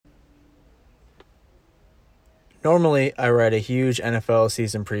Normally, I write a huge NFL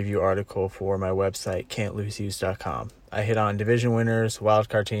season preview article for my website, can'tloseuse.com. I hit on division winners,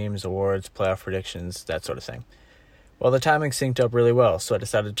 wildcard teams, awards, playoff predictions, that sort of thing. Well, the timing synced up really well, so I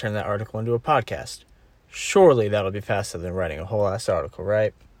decided to turn that article into a podcast. Surely that'll be faster than writing a whole ass article,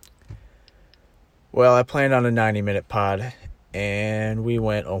 right? Well, I planned on a 90-minute pod, and we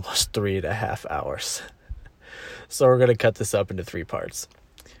went almost 3.5 hours. So we're going to cut this up into 3 parts.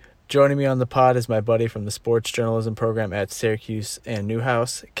 Joining me on the pod is my buddy from the sports journalism program at Syracuse and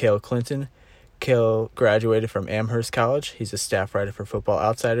Newhouse, Cale Clinton. Cale graduated from Amherst College. He's a staff writer for Football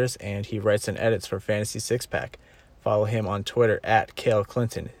Outsiders, and he writes and edits for Fantasy Six Pack. Follow him on Twitter at Cale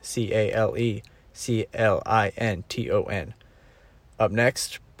Clinton, CaleClinton. Up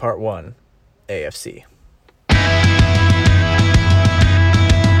next, Part 1, AFC.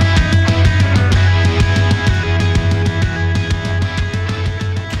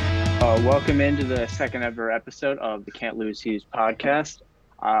 Welcome into the second ever episode of the Can't Lose Hughes podcast.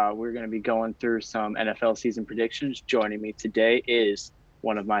 We're going to be going through some NFL season predictions. Joining me today is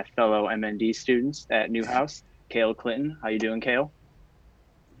one of my fellow MND students at Newhouse, Cale Clinton. How you doing, Cale?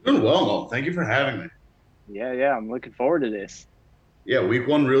 Doing well. Thank you for having me. Yeah. I'm looking forward to this. Yeah, week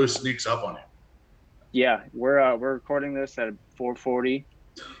 1 really sneaks up on you. Yeah, we're recording this at 4:40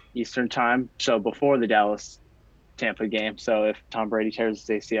 Eastern time, so before the Dallas-Tampa game. So if Tom Brady tears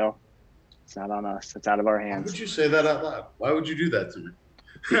his ACL, it's not on us. It's out of our hands. Why would you say that out loud? Why would you do that to me?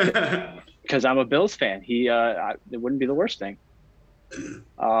 Because I'm a Bills fan. It wouldn't be the worst thing.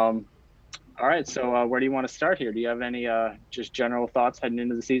 All right, so where do you want to start here? Do you have any just general thoughts heading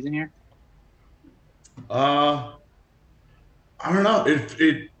into the season here? I don't know.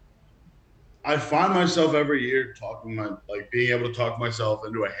 I find myself every year being able to talk myself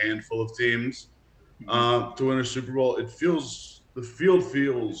into a handful of teams to win a Super Bowl. The field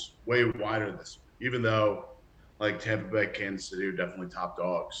feels way wider this week, even though Tampa Bay, Kansas City are definitely top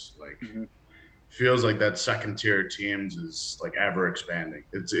dogs. Feels like that second tier of teams is ever expanding.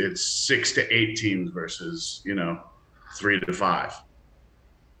 It's 6 to 8 teams versus 3 to 5.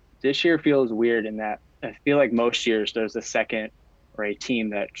 This year feels weird in that I feel like most years there's a second or a team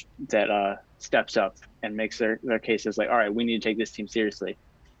that steps up and makes their cases all right, we need to take this team seriously.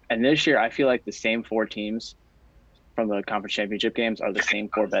 And this year I feel like the same 4 teams from the conference championship games are the same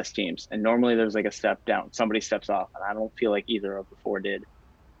 4 best teams. And normally there's a step down. Somebody steps off, and I don't feel like either of the 4 did.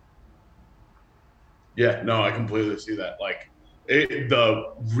 Yeah, no, I completely see that.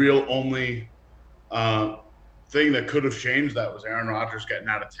 The real only thing that could have changed that was Aaron Rodgers getting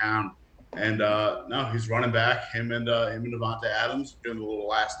out of town. And no, he's running back. Him and Devontae Adams doing the little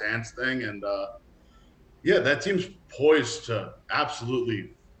last dance thing. And yeah, that team's poised to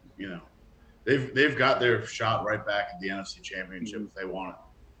absolutely, they've got their shot right back at the NFC Championship if they want it.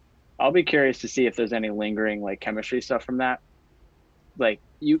 I'll be curious to see if there's any lingering chemistry stuff from that. On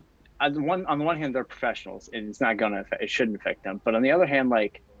the one hand, they're professionals, and it's not it shouldn't affect them. But on the other hand, I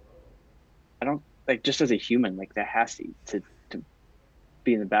don't just as a human, that has to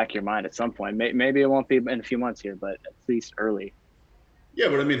be in the back of your mind at some point. Maybe it won't be in a few months here, but at least early. Yeah,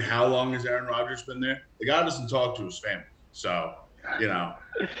 but I mean, how long has Aaron Rodgers been there? The guy doesn't talk to his family, so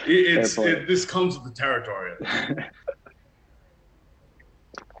this comes with the territory.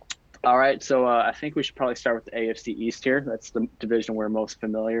 All right, so I think we should probably start with the AFC East here. That's the division we're most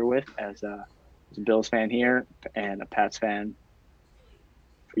familiar with as a Bills fan here and a Pats fan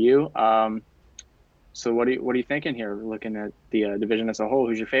for you. So what are you thinking here? Looking at the division as a whole,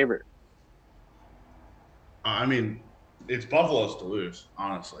 who's your favorite? I mean, it's Buffalo's to lose,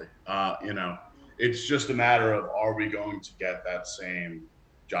 honestly. It's just a matter of, are we going to get that same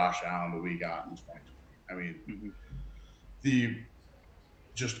Josh Allen that we got in 2020? I mean, the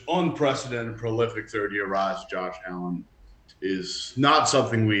just unprecedented, prolific third-year rise of Josh Allen is not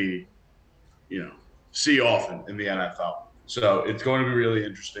something we, see often in the NFL. So it's going to be really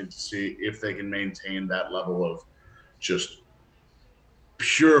interesting to see if they can maintain that level of just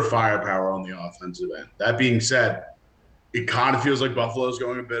pure firepower on the offensive end. That being said, it kind of feels like Buffalo's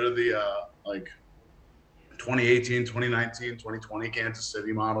going a bit of the 2018, 2019, 2020 Kansas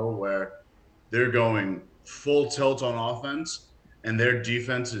City model where they're going full tilt on offense and their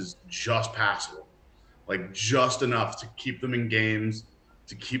defense is just passable, just enough to keep them in games,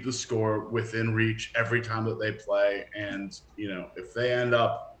 to keep the score within reach every time that they play. And, if they end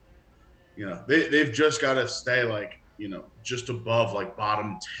up, they've just got to stay just above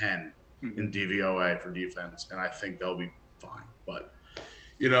bottom 10 in DVOA for defense. And I think they'll be fine. But,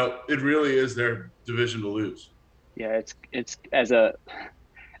 it really is their division to lose. Yeah, it's as a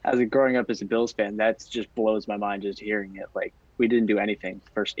growing up as a Bills fan, that just blows my mind just hearing it. We didn't do anything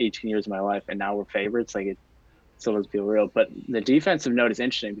the first 18 years of my life, and now we're favorites. It's So let's be real. But the defensive note is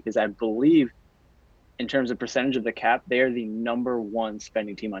interesting because I believe in terms of percentage of the cap, they are the number one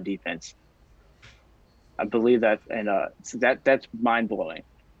spending team on defense. I believe that, and so that's mind blowing.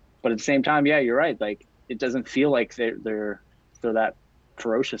 But at the same time, yeah, you're right. Like it doesn't feel like they're that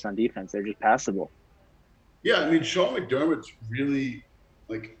ferocious on defense. They're just passable. Yeah, I mean, Sean McDermott's really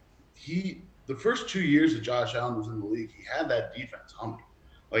like the first 2 years that Josh Allen was in the league, he had that defense humming.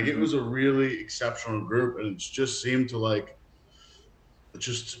 Like it was a really exceptional group, and it just seemed to like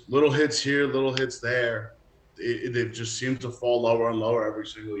just little hits here, little hits there. They've just seemed to fall lower and lower every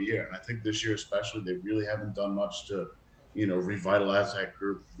single year. And I think this year, especially, they really haven't done much to, revitalize that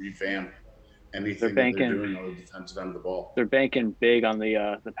group, revamp anything that they're doing on the defensive end of the ball. They're banking big on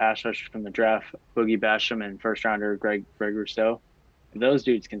the pass rush from the draft, Boogie Basham and first rounder Greg Rousseau. Those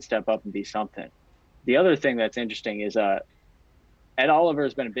dudes can step up and be something. The other thing that's interesting is Ed Oliver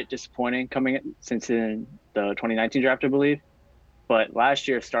has been a bit disappointing coming in, since in the 2019 draft, I believe. But last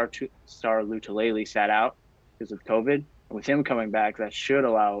year, Star Lutulele sat out because of COVID. And with him coming back, that should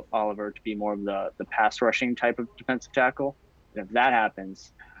allow Oliver to be more of the pass rushing type of defensive tackle. And if that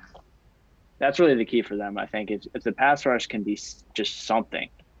happens, that's really the key for them, I think. If the pass rush can be just something,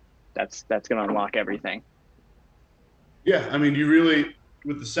 that's going to unlock everything. Yeah, I mean, you really,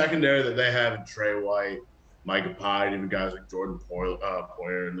 with the secondary that they have in Trey White, Micah Hyde, even guys like Jordan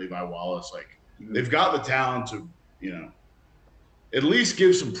Poyer and Levi Wallace, like they've got the talent to, at least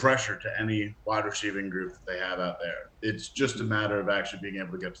give some pressure to any wide receiving group that they have out there. It's just a matter of actually being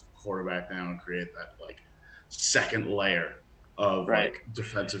able to get to the quarterback now and create that like second layer of like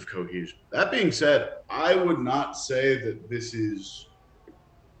defensive cohesion. That being said, I would not say that this is,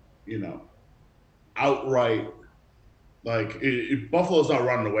 outright like Buffalo's not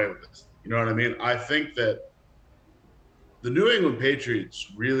running away with this. You know what I mean? I think that the New England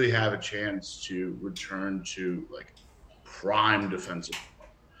Patriots really have a chance to return to like prime defensive.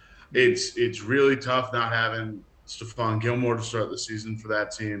 It's really tough not having Stephon Gilmore to start the season for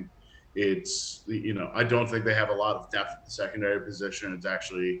that team. It's, I don't think they have a lot of depth at the secondary position. It's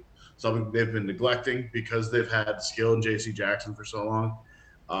actually something they've been neglecting because they've had skill in J.C. Jackson for so long.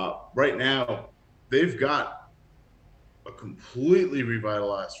 Right now, they've got a completely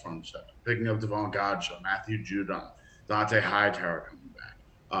revitalized front set, picking up Devon Godchaux, Matthew Judon, Dante Hightower coming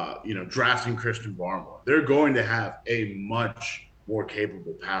back, drafting Christian Barmore. They're going to have a much more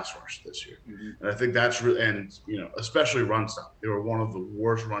capable pass rush this year. And I think that's really, and, especially run stop. They were one of the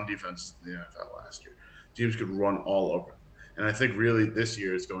worst run defenses in the NFL last year. Teams could run all over them. And I think really this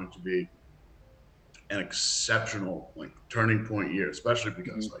year is going to be an exceptional turning point year, especially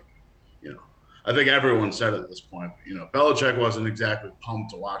because I think everyone said at this point, Belichick wasn't exactly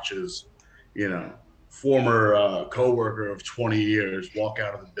pumped to watch his, former coworker of 20 years walk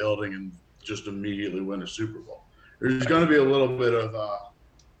out of the building and just immediately win a Super Bowl. There's going to be a little bit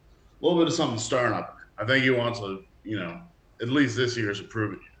of something stirring up. I think he wants to, at least this year is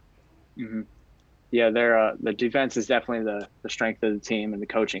improving. Yeah, the defense is definitely the strength of the team and the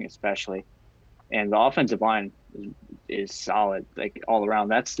coaching especially, and the offensive line is solid like all around.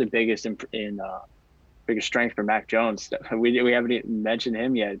 That's the biggest biggest strength for Mac Jones. We haven't even mentioned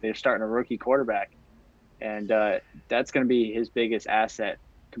him yet. They're starting a rookie quarterback, and that's going to be his biggest asset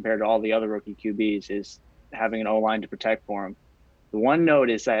compared to all the other rookie QBs is having an O-line to protect for him. The one note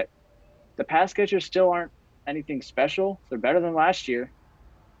is that the pass catchers still aren't anything special. They're better than last year,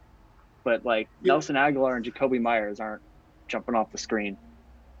 but Nelson Aguilar and Jacoby Myers aren't jumping off the screen.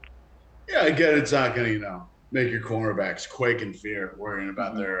 Yeah, I get it's not going to, make your cornerbacks quake in fear worrying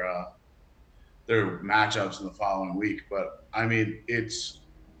about their matchups in the following week. But, I mean, it's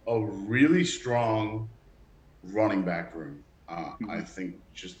a really strong running back room. I think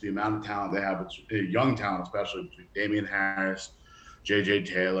just the amount of talent they have, young talent especially, between Damian Harris, J.J.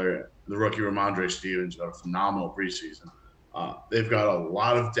 Taylor, the rookie Ramondre Stevens got a phenomenal preseason. They've got a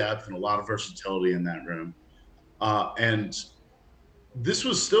lot of depth and a lot of versatility in that room. And this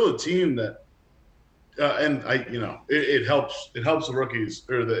was still a team that, it helps the rookies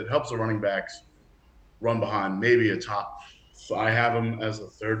it helps the running backs run behind maybe a top. So I have them as the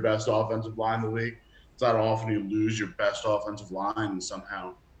third best offensive line in the league. It's not often you lose your best offensive line and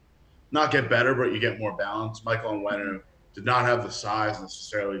somehow not get better, but you get more balance. Michael Onwenu did not have the size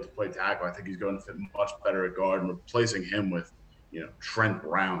necessarily to play tackle. I think he's going to fit much better at guard, and replacing him with, Trent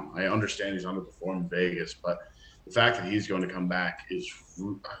Brown. I understand he's underperformed in Vegas, but the fact that he's going to come back is,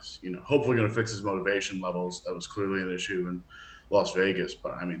 hopefully going to fix his motivation levels. That was clearly an issue in Las Vegas.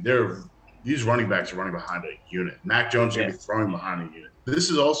 But, I mean, these running backs are running behind a unit. Mac Jones is going to be throwing behind a unit. This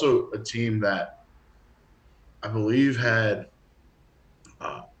is also a team that I believe had,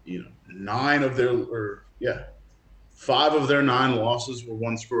 9 of their 5 of their 9 losses were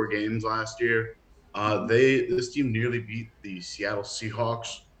one-score games last year. This team nearly beat the Seattle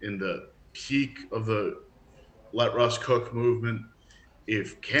Seahawks in the peak of the let Russ cook movement.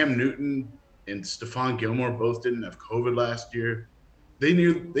 If Cam Newton and Stephon Gilmore both didn't have COVID last year, they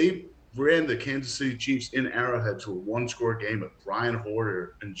ran the Kansas City Chiefs in Arrowhead to a one-score game with Brian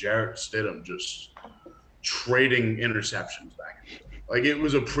Hoyer and Jarrett Stidham just trading interceptions back and forth. Like, it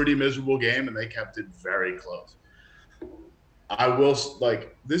was a pretty miserable game, and they kept it very close. I will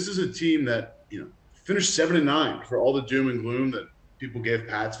this is a team that finished 7-9 for all the doom and gloom that people gave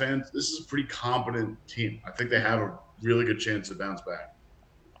Pats fans. This is a pretty competent team. I think they have a really good chance to bounce back.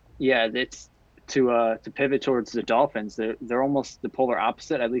 Yeah, it's to pivot towards the Dolphins. They're almost the polar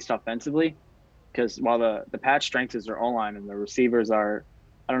opposite, at least offensively, because while the Pats' strength is their O-line and the receivers are,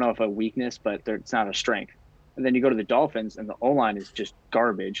 I don't know if a weakness, but it's not a strength. And then you go to the Dolphins and the O-line is just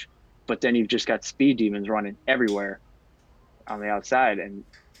garbage, but then you've just got speed demons running everywhere on the outside, and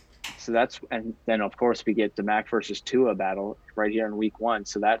so and then of course we get the Mac versus Tua battle right here in week 1.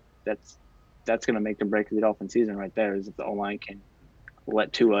 So that's going to make the break of the Dolphin season right there, is if the O-line can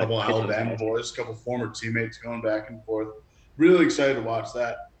let Tua. A couple Alabama boys, a couple former teammates going back and forth. Really excited to watch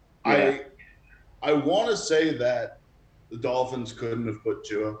that. Yeah. I want to say that the Dolphins couldn't have put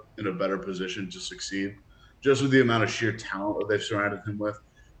Tua in a better position to succeed, just with the amount of sheer talent that they've surrounded him with.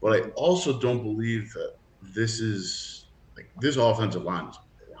 But I also don't believe that this offensive line is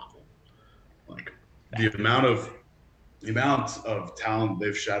a problem. Like, the amount of talent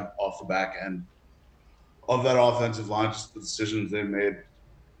they've shed off the back end of that offensive line, just the decisions they made.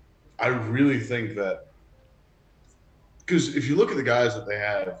 I really think that, because if you look at the guys that they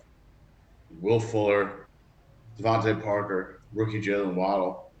have, Will Fuller, Devontae Parker, rookie Jalen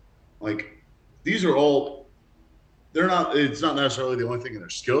Waddle, like, these are all, it's not necessarily the only thing in their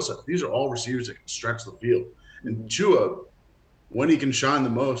skill set. These are all receivers that can stretch the field. And Tua, when he can shine the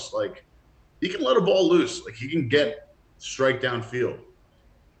most, like, he can let a ball loose. Like, he can get strike downfield.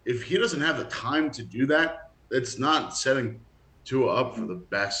 If he doesn't have the time to do that, it's not setting Tua up for the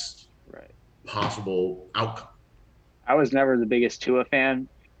best possible outcome. I was never the biggest Tua fan.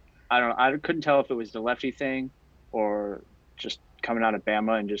 I couldn't tell if it was the lefty thing or just coming out of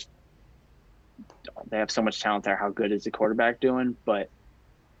Bama and just they have so much talent there. How good is the quarterback doing? But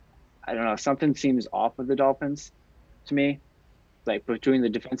I don't know. Something seems off with the Dolphins to me. Like, between the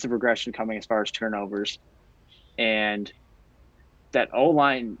defensive regression coming as far as turnovers and that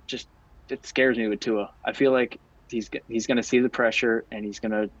O-line, just it scares me with Tua. I feel like he's going to see the pressure and he's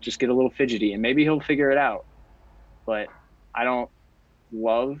going to just get a little fidgety, and maybe he'll figure it out. But I don't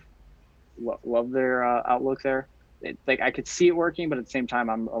love their outlook there. I could see it working, but at the same time,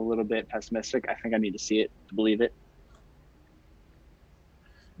 I'm a little bit pessimistic. I think I need to see it to believe it.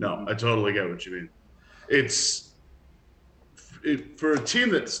 No, I totally get what you mean. For a team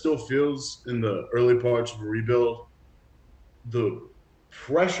that still feels in the early parts of a rebuild, the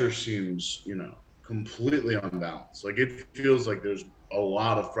pressure seems, completely unbalanced. Like, it feels like there's a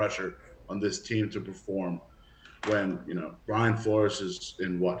lot of pressure on this team to perform when, Brian Flores is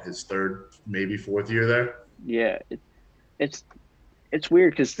in his 3rd, maybe 4th year there. Yeah, it's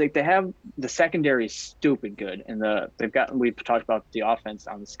weird because they have the secondary is stupid good, and we've talked about the offense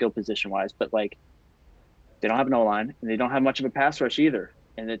on the skill position wise, but like, they don't have an O-line and they don't have much of a pass rush either.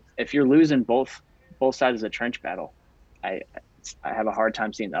 And if you're losing both sides of the trench battle, I have a hard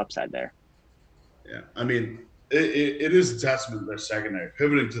time seeing the upside there. Yeah, I mean, it is a testament to their secondary.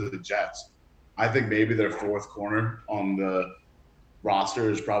 Pivoting to the Jets, I think maybe their 4th corner on the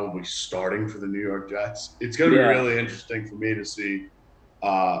roster is probably starting for the New York Jets. It's going to be really interesting for me to see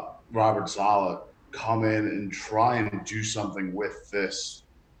Robert Saleh come in and try and do something with this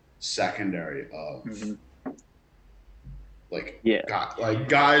secondary of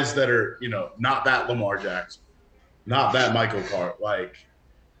guys that are, not that Lamar Jackson, not that Michael Carter. Like,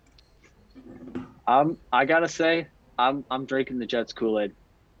 I gotta say, I'm drinking the Jets Kool-Aid.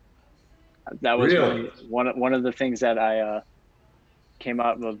 That was really one of the things that I came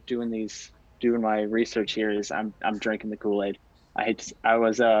out of doing my research here is I'm drinking the Kool-Aid. I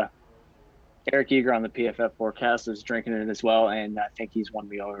was Eric Eager on the PFF forecast is drinking it as well, and I think he's won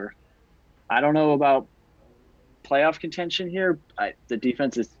me over. I don't know about playoff contention here. The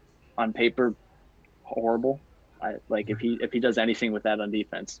defense is on paper horrible. If he does anything with that on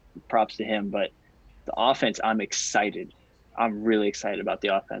defense, props to him. But the offense, I'm excited. I'm really excited about the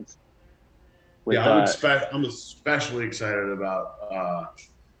offense. I'm especially excited about.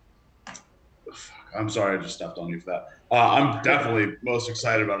 I'm sorry, I just stepped on you for that. I'm definitely most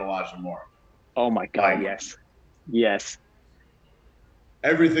excited about Elijah Moore. Oh my God! Yes.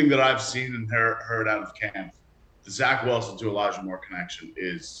 Everything that I've seen and heard out of camp, the Zach Wilson to Elijah Moore connection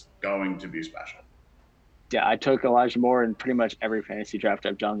is going to be special. Yeah, I took Elijah Moore in pretty much every fantasy draft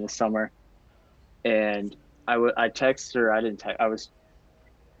I've done this summer, and I texted her. I didn't text. I was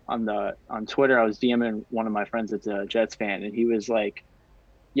on Twitter. I was DMing one of my friends that's a Jets fan, and he was like,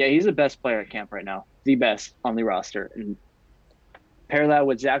 "Yeah, he's the best player at camp right now, the best on the roster." And pair that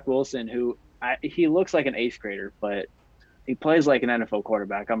with Zach Wilson, who he looks like an eighth grader, but he plays like an NFL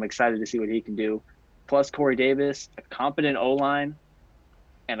quarterback. I'm excited to see what he can do. Plus Corey Davis, a competent O-line,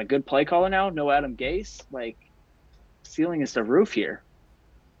 and a good play caller now. No Adam Gase. Like, ceiling is the roof here.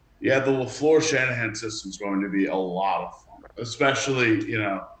 Yeah, the LaFleur Shanahan system is going to be a lot of fun, especially,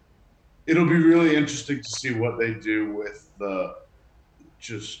 it'll be really interesting to see what they do with the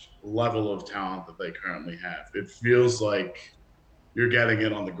just level of talent that they currently have. It feels like you're getting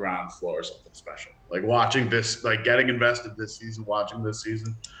it on the ground floor or something special. Like watching this, like getting invested this season, watching this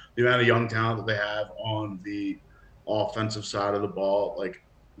season, the amount of young talent that they have on the offensive side of the ball, like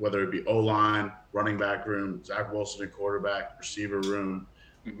whether it be O-line, running back room, Zach Wilson at quarterback, receiver room.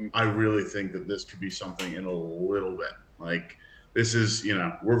 Mm-hmm. I really think that this could be something in a little bit. Like this is,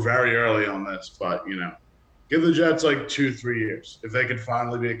 we're very early on this, but, give the Jets like 2-3 years. If they could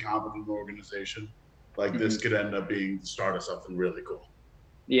finally be a competent organization, like this could end up being the start of something really cool.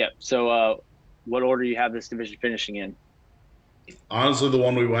 Yeah. So what order do you have this division finishing in? Honestly, the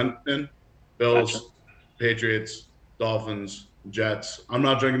one we went in, Bills, gotcha. Patriots, Dolphins, Jets. I'm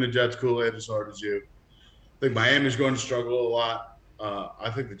not drinking the Jets Kool-Aid as hard as you. I think Miami's going to struggle a lot.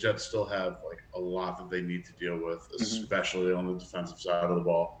 I think the Jets still have like a lot that they need to deal with, especially on the defensive side of the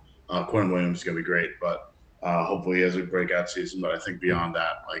ball. Quinn Williams is going to be great, but hopefully he has a breakout season. But I think beyond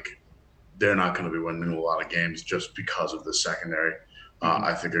that, like they're not going to be winning a lot of games just because of the secondary.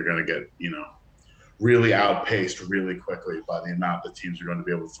 I think they're going to get, really outpaced really quickly by the amount that teams are going to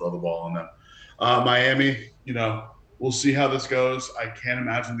be able to throw the ball on them. Miami, we'll see how this goes. I can't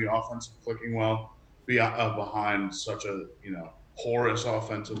imagine the offense clicking well behind such a, porous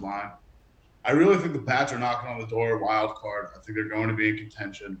offensive line. I really think the Pats are knocking on the door, wild card. I think they're going to be in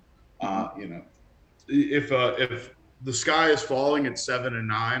contention. If the sky is falling at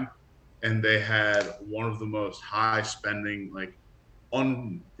 7-9 and they had one of the most high spending, like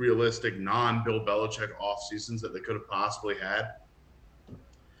unrealistic non-Bill Belichick off seasons that they could have possibly had,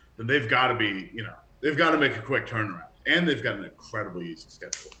 then they've got to be, they've got to make a quick turnaround, and they've got an incredibly easy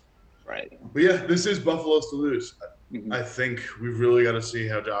schedule. Right. But yeah, this is Buffalo's to lose. I think we've really got to see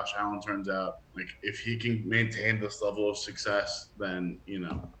how Josh Allen turns out. Like if he can maintain this level of success, then,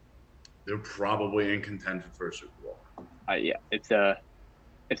 they're probably in contention for a Super Bowl. Yeah. If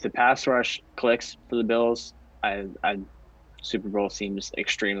the pass rush clicks for the Bills, Super Bowl seems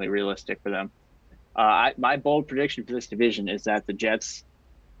extremely realistic for them. My bold prediction for this division is that the Jets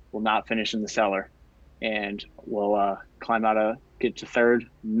will not finish in the cellar and will climb out get to third,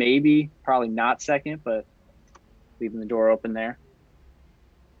 probably not second, but leaving the door open there.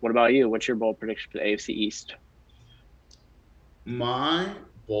 What about you? What's your bold prediction for the AFC East? My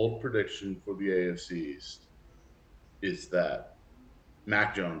bold prediction for the AFC East is that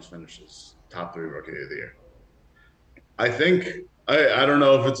Mac Jones finishes top 3 rookie of the year. I think I don't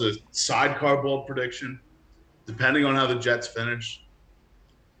know if it's a sidecar bold prediction. Depending on how the Jets finish,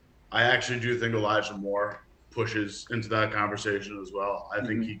 I actually do think Elijah Moore pushes into that conversation as well. I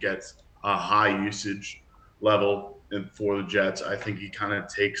think he gets a high usage level for the Jets. I think he kind of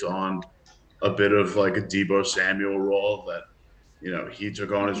takes on a bit of like a Deebo Samuel role that, he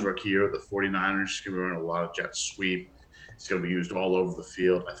took on his rookie year with the 49ers. He's going to be running a lot of jet sweep. He's going to be used all over the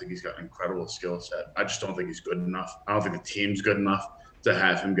field. I think he's got an incredible skill set. I just don't think he's good enough. I don't think the team's good enough to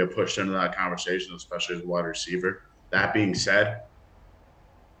have him get pushed into that conversation, especially as a wide receiver. That being said,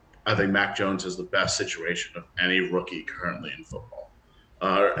 I think Mac Jones has the best situation of any rookie currently in football,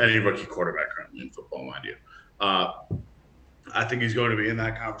 or any rookie quarterback currently in football, mind you. I think he's going to be in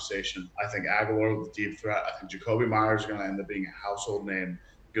that conversation. I think Aguilar with deep threat. I think Jacoby Myers is going to end up being a household name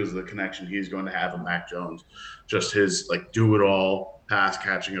because of the connection he's going to have with Mac Jones. Just his do-it-all pass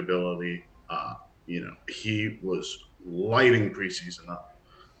catching ability. He was lighting preseason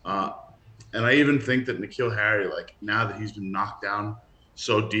up. And I even think that N'Keal Harry, now that he's been knocked down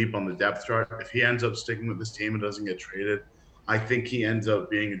so deep on the depth chart, if he ends up sticking with this team and doesn't get traded, I think he ends up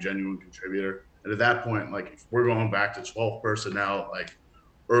being a genuine contributor. And at that point, if we're going back to 12 personnel,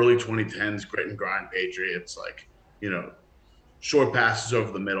 early 2010s, grit and grind Patriots, short passes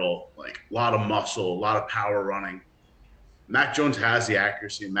over the middle, a lot of muscle, a lot of power running. Mac Jones has the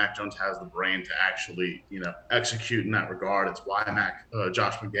accuracy and Mac Jones has the brain to actually, execute in that regard. It's why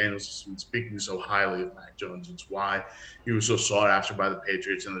Josh McDaniels has been speaking so highly of Mac Jones. It's why he was so sought after by the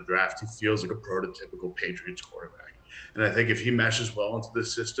Patriots in the draft. He feels like a prototypical Patriots quarterback. And I think if he meshes well into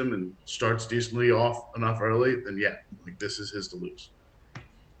this system and starts decently off enough early, then this is his to lose.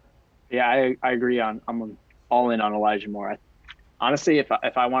 Yeah, I agree I'm all in on Elijah Moore. Honestly, if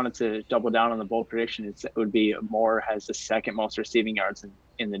I wanted to double down on the bold prediction, it would be Moore has the second most receiving yards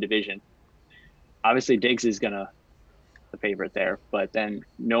in the division. Obviously, Diggs is the favorite there, but then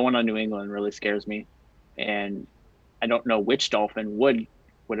no one on New England really scares me, and I don't know which Dolphin would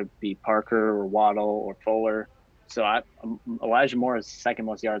it be, Parker or Waddle or Fuller. So Elijah Moore's second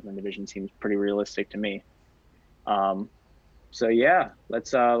most yards in the division seems pretty realistic to me. So yeah, let's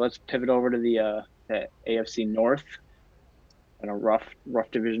pivot over to the AFC North. And a rough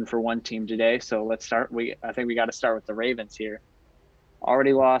division for one team today. So let's start. I think we got to start with the Ravens here.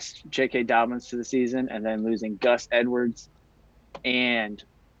 Already lost J.K. Dobbins to the season, and then losing Gus Edwards and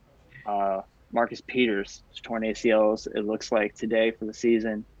Marcus Peters, torn ACLs. It looks like today for the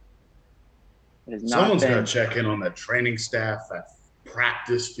season. Someone's got to check in on that training staff, that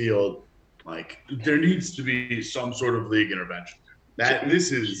practice field. Like, there needs to be some sort of league intervention.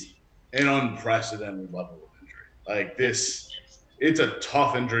 This is an unprecedented level of injury. Like this. It's a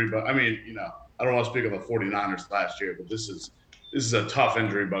tough injury, but I mean, I don't want to speak of the 49ers last year, but this is a tough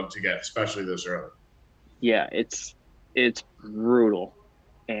injury bug to get, especially this early. Yeah, it's brutal.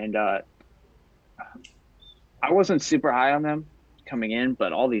 And I wasn't super high on them coming in,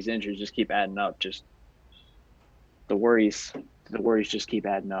 but all these injuries just keep adding up. Just the worries just keep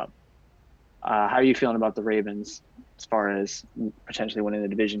adding up. How are you feeling about the Ravens as far as potentially winning the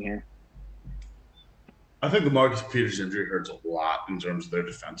division here? I think the Marcus Peters injury hurts a lot in terms of their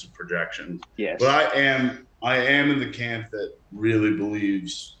defensive projections. Yes. But I am in the camp that really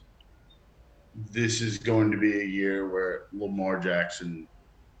believes this is going to be a year where Lamar Jackson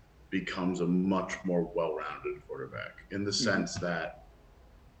becomes a much more well-rounded quarterback in the sense that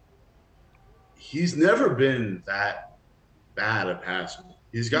he's never been that bad a passer.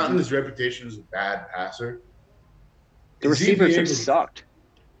 He's gotten his reputation as a bad passer. The receivers have sucked.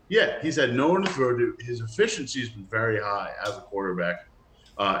 Yeah, he's had no one to throw to. His efficiency has been very high as a quarterback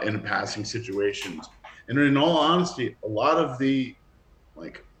in passing situations. And in all honesty, a lot of the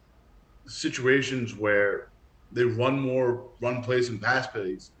situations where they run plays and pass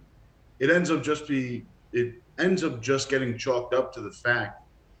plays, it ends up just getting chalked up to the fact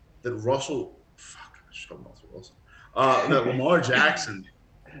that that Lamar Jackson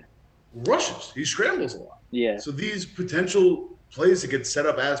rushes. He scrambles a lot. Yeah. So these potential plays that get set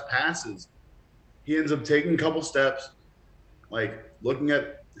up as passes, he ends up taking a couple steps, looking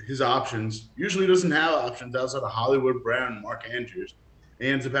at his options. Usually doesn't have options outside of Hollywood Brown and Mark Andrews. He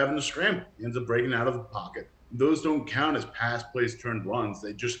ends up having to scramble. He ends up breaking out of the pocket. Those don't count as pass plays turned runs.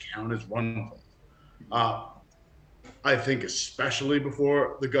 They just count as run plays. I think especially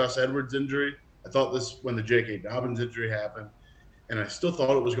before the Gus Edwards injury, I thought this when the J.K. Dobbins injury happened, and I still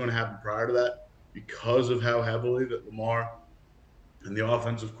thought it was going to happen prior to that because of how heavily that Lamar and the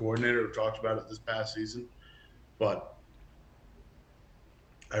offensive coordinator have talked about it this past season. But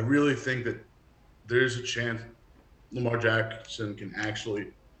I really think that there's a chance Lamar Jackson can actually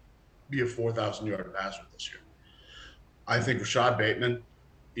be a 4,000-yard passer this year. I think Rashad Bateman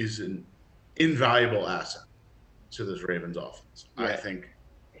is an invaluable asset to this Ravens offense. Yeah. I think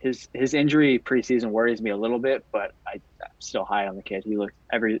his injury preseason worries me a little bit, but I'm still high on the kid. He looks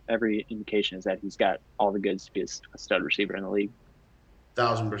every indication is that he's got all the goods to be a stud receiver in the league.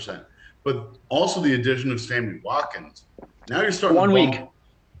 1,000%. But also the addition of Sammy Watkins. Now you're starting 1 week.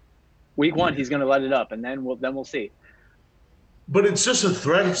 Week 1, he's going to let it up, and then we'll see. But it's just a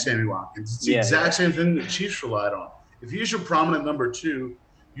threat of Sammy Watkins. It's the exact same thing that Chiefs relied on. If he's your prominent number 2,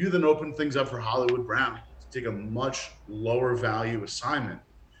 you then open things up for Hollywood Brown to take a much lower value assignment.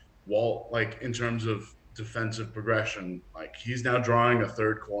 In terms of defensive progression, he's now drawing a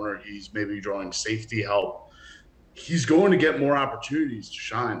third corner. He's maybe drawing safety help. He's going to get more opportunities to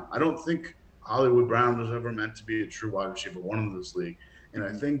shine. I don't think Hollywood Brown was ever meant to be a true wide receiver one in this league. And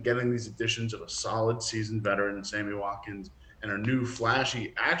I think getting these additions of a solid seasoned veteran in Sammy Watkins and a new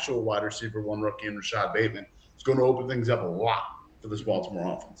flashy actual wide receiver one rookie in Rashad Bateman is going to open things up a lot for this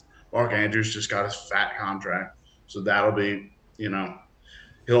Baltimore offense. Mark Andrews just got his fat contract, so that'll be,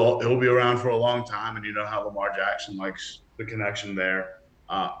 he'll be around for a long time, and you know how Lamar Jackson likes the connection there.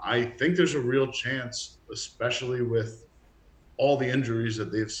 I think there's a real chance, especially with all the injuries that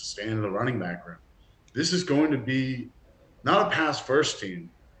they've sustained in the running back room. This is going to be not a pass-first team,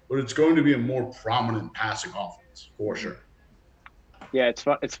 but it's going to be a more prominent passing offense for sure. Yeah,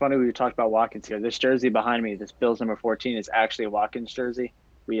 it's funny we talked about Watkins here. This jersey behind me, this Bills number 14, is actually a Watkins jersey.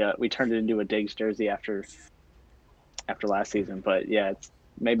 We turned it into a Diggs jersey after last season, but yeah, it's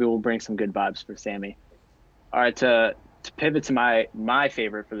maybe we'll bring some good vibes for Sammy. All right, to pivot to my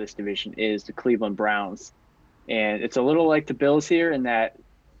favorite for this division is the Cleveland Browns, and it's a little like the Bills here in that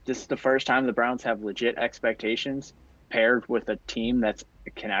this is the first time the Browns have legit expectations paired with a team that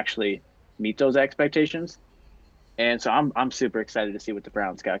can actually meet those expectations. And so I'm super excited to see what the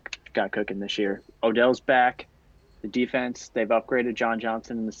Browns got cooking this year. Odell's back. The defense, they've upgraded John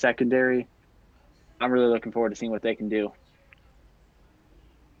Johnson in the secondary. I'm really looking forward to seeing what they can do.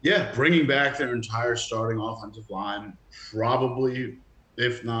 Yeah, bringing back their entire starting offensive line, probably,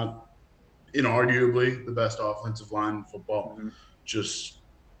 if not inarguably, the best offensive line in football. Mm-hmm. Just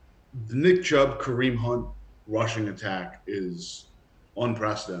the Nick Chubb, Kareem Hunt rushing attack is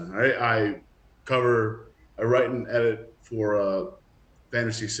unprecedented. I write and edit for a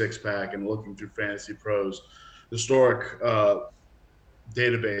Fantasy Six Pack, and looking through Fantasy Pros historic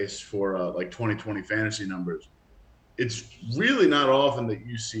database for like 2020 fantasy numbers. It's really not often that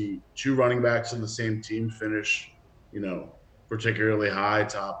you see two running backs in the same team finish, particularly high,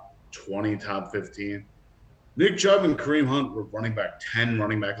 top 20, top 15. Nick Chubb and Kareem Hunt were running back 10,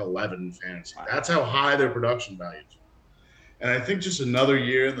 running back 11 in fantasy. That's how high their production values are. And I think just another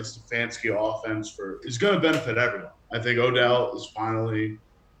year in the Stefanski offense is going to benefit everyone. I think Odell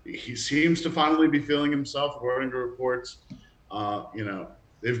he seems to finally be feeling himself, according to reports.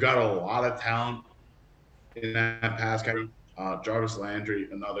 They've got a lot of talent in that pass catcher. Jarvis Landry,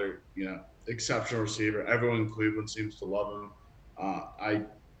 another, exceptional receiver. Everyone in Cleveland seems to love him. I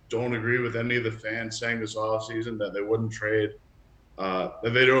don't agree with any of the fans saying this offseason that they wouldn't trade, that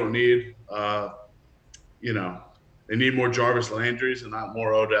they don't need, they need more Jarvis Landrys and not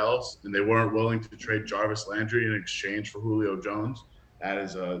more Odells, and they weren't willing to trade Jarvis Landry in exchange for Julio Jones. That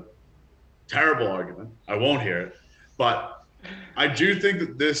is a terrible argument. I won't hear it. But I do think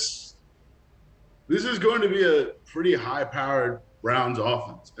that this is going to be a pretty high-powered Browns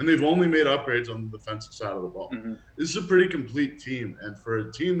offense, and they've only made upgrades on the defensive side of the ball. Mm-hmm. This is a pretty complete team, and for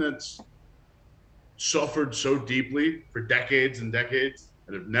a team that's suffered so deeply for decades and decades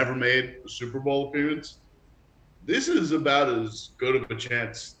and have never made a Super Bowl appearance, this is about as good of a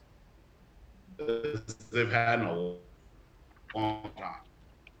chance as they've had in a long time.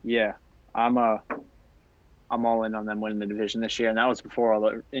 Yeah, I'm all in on them winning the division this year, and that was before all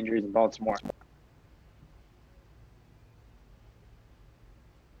the injuries in Baltimore.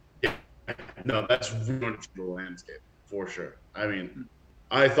 Yeah, no, that's ruined the landscape for sure. I mean,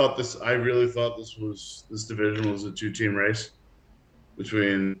 I really thought this division was a two-team race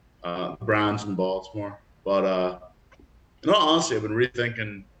between the Browns and Baltimore. But in all honesty, I've been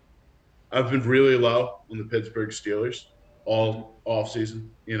rethinking. I've been really low on the Pittsburgh Steelers all offseason.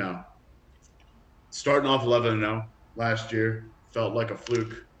 Starting off 11-0 last year felt like a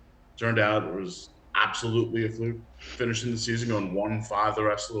fluke. Turned out it was absolutely a fluke. Finishing the season going 1-5 the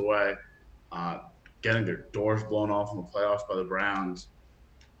rest of the way, getting their doors blown off in the playoffs by the Browns.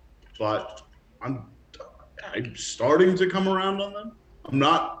 But I'm starting to come around on them. I'm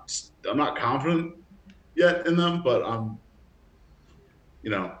not confident yet in them, but I'm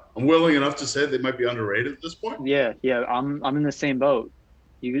willing enough to say they might be underrated at this point. Yeah, I'm in the same boat.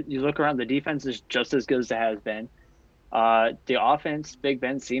 You look around, the defense is just as good as it has been. The offense, Big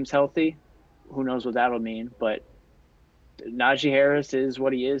Ben seems healthy. Who knows what that'll mean? But Najee Harris is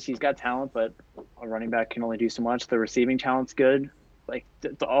what he is. He's got talent, but a running back can only do so much. The receiving talent's good. Like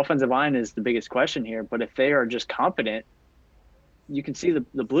the offensive line is the biggest question here. But if they are just competent, you can see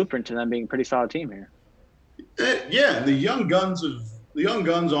the blueprint to them being a pretty solid team here. Yeah, the young guns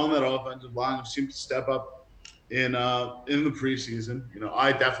on that offensive line have seemed to step up in the preseason.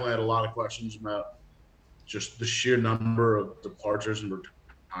 I definitely had a lot of questions about just the sheer number of departures and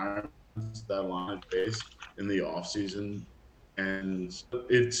retirements that line faced in the offseason. And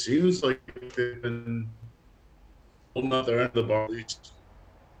it seems like they've been holding up their end of the bar at least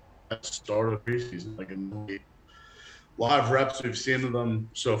at the start of the preseason. Like in the live reps we've seen of them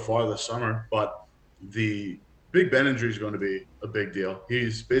so far this summer, but the Big Ben injury is going to be a big deal.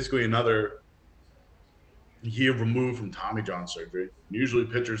 He's basically another year removed from Tommy John surgery. Usually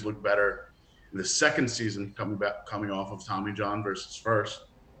pitchers look better in the second season coming off of Tommy John versus first.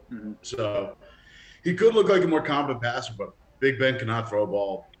 Mm-hmm. So he could look like a more competent passer, but Big Ben cannot throw a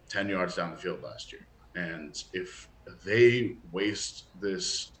ball 10 yards down the field last year. And if they waste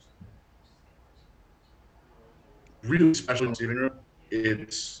this really special receiving room,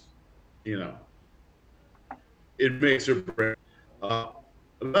 it's, it makes or breaks.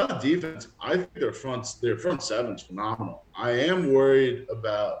 About defense, I think their front seven's phenomenal. I am worried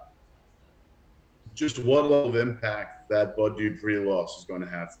about just what level of impact that Bud Dupree loss is going to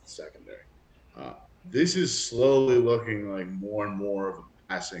have for the secondary. This is slowly looking like more and more of a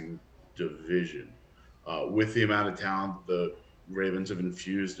passing division with the amount of talent the Ravens have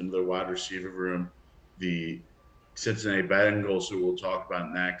infused into their wide receiver room. The Cincinnati Bengals, who we'll talk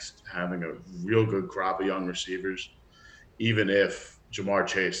about next, having a real good crop of young receivers, even if Jamar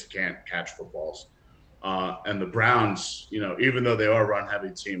Chase can't catch footballs. And the Browns, even though they are a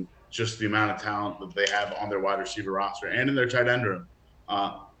run-heavy team, just the amount of talent that they have on their wide receiver roster and in their tight end room.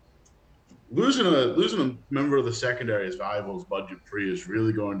 Losing a member of the secondary as valuable as Bud Dupree is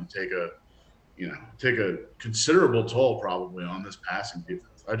really going to take a considerable toll probably on this passing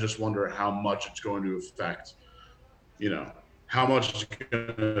defense. I just wonder how much it's going to affect, how much it's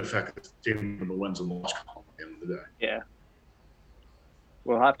going to affect the team in the wins and loss column at the end of the day. Yeah.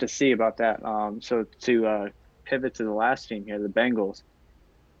 We'll have to see about that. So to pivot to the last team here, the Bengals,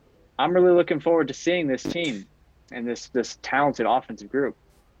 I'm really looking forward to seeing this team and this talented offensive group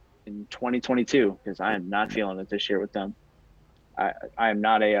in 2022 because I am not feeling it this year with them. I am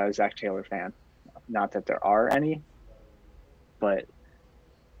not a Zach Taylor fan. Not that there are any, but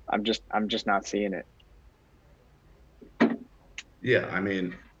I'm just not seeing it. Yeah, I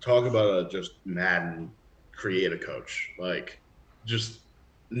mean, talk about just Madden create a coach. Like, just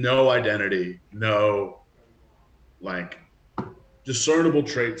no identity, no discernible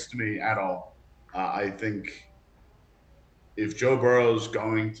traits to me at all. I think if Joe Burrow is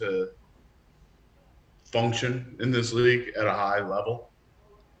going to function in this league at a high level,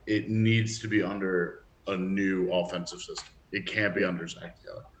 it needs to be under a new offensive system. It can't be under Zach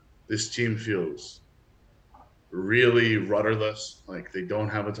Taylor. This team feels really rudderless, like they don't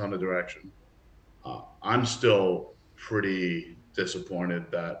have a ton of direction. I'm still pretty disappointed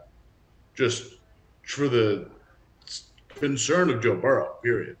that just for the concern of Joe Burrow,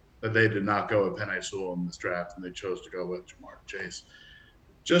 period, that they did not go with Penei Sewell in this draft and they chose to go with Jamar Chase.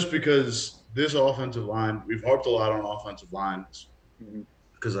 Just because this offensive line, we've harped a lot on offensive lines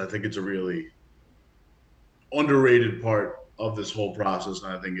because I think it's a really underrated part of this whole process,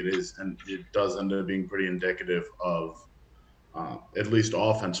 and I think it is, and it does end up being pretty indicative of at least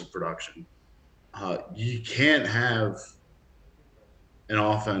offensive production. You can't have an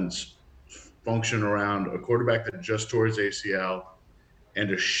offense function around a quarterback that just tore his ACL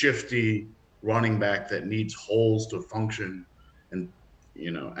and a shifty running back that needs holes to function and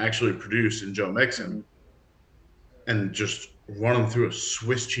actually produce in Joe Mixon, and just run them through a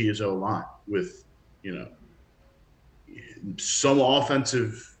Swiss cheese O-line with some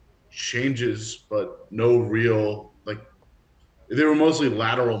offensive changes, but no real, they were mostly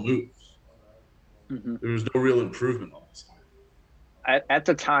lateral moves. There was no real improvement on this line. At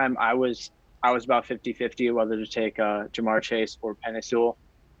the time, I was about 50-50 whether to take Jamar Chase or Penei Sewell.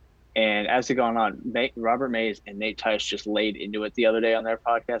 And as it gone on, Robert Mays and Nate Tice just laid into it the other day on their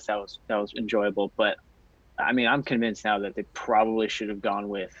podcast. That was enjoyable. But I mean, I'm convinced now that they probably should have gone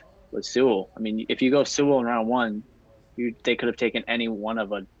with Sewell. I mean, if you go Sewell in round one, they could have taken any one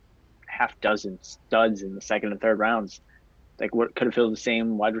of a half dozen studs in the second and third rounds. What could have filled the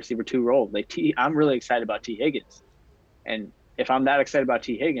same wide receiver 2 role. I'm really excited about T. Higgins. And if I'm that excited about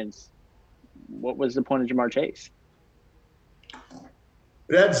T. Higgins, what was the point of Jamar Chase?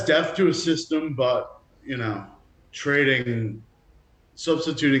 It adds depth to a system, but,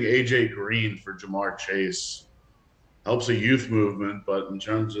 substituting A.J. Green for Jamar Chase helps a youth movement, but in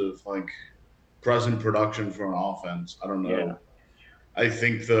terms of, present production for an offense, I don't know. Yeah. I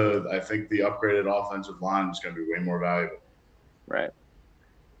think the upgraded offensive line is going to be way more valuable. Right.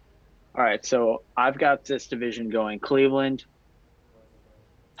 All right, so I've got this division going. Cleveland,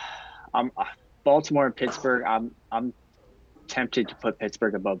 Baltimore and Pittsburgh. I'm tempted to put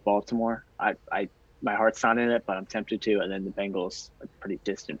Pittsburgh above Baltimore. My heart's not in it, but I'm tempted to. And then the Bengals are pretty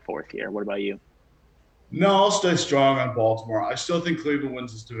distant fourth here. What about you? No, I'll stay strong on Baltimore. I still think Cleveland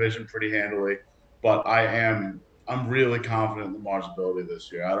wins this division pretty handily, but I'm really confident in Lamar's ability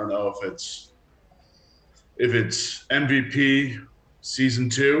this year. I don't know if it's MVP season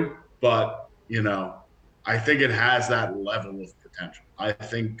 2, but I think it has that level of potential. I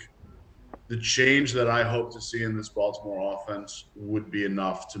think the change that I hope to see in this Baltimore offense would be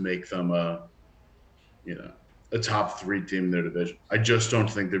enough to make them a top 3 team in their division. I just don't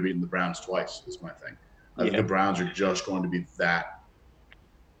think they're beating the Browns twice is my thing. I think the Browns are just going to be that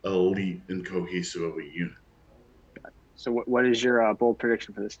elite and cohesive of a unit. So what is your bold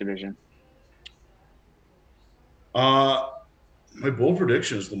prediction for this division? My bold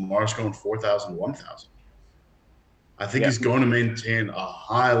prediction is Lamar's going 4,000, 1,000. I think he's going to maintain a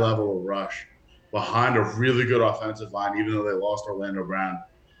high level of rush behind a really good offensive line, even though they lost Orlando Brown.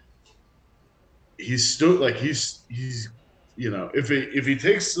 He's still like he's if he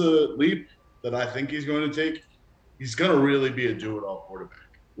takes the leap that I think he's going to take, he's going to really be a do-it-all quarterback,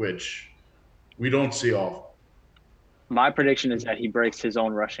 which we don't see often. My prediction is that he breaks his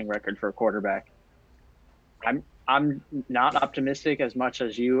own rushing record for a quarterback. I'm not optimistic as much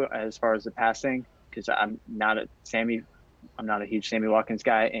as you as far as the passing, because I'm not a huge Sammy Watkins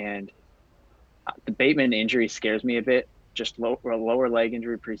guy, and the Bateman injury scares me a bit. Just lower leg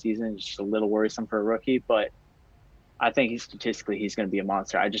injury preseason is just a little worrisome for a rookie, but I think statistically he's going to be a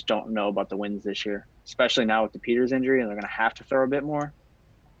monster. I just don't know about the wins this year, especially now with the Peters injury, and they're going to have to throw a bit more.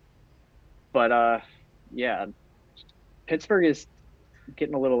 But yeah, Pittsburgh is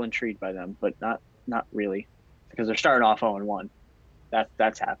getting a little intrigued by them, but not really, because they're starting off 0-1.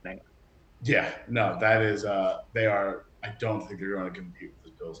 That's happening. Yeah, no, that is they are. I don't think they're going to compete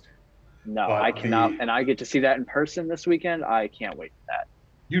with the Bills team. No, but I cannot, and I get to see that in person this weekend. I can't wait for that.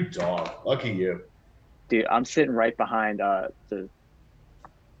 You dog, lucky you, dude. I'm sitting right behind the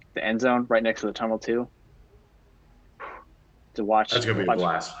end zone, right next to the tunnel too. To watch. That's gonna be a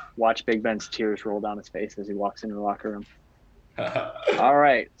blast. Watch Big Ben's tears roll down his face as he walks into the locker room. All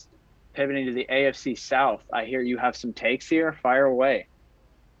right, pivoting to the AFC South. I hear you have some takes here. Fire away.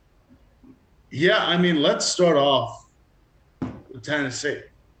 Yeah, I mean, let's start off with Tennessee.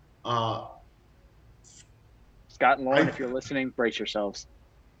 Scott and Lauren, if you're listening, brace yourselves.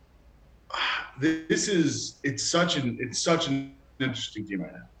 It's such an interesting team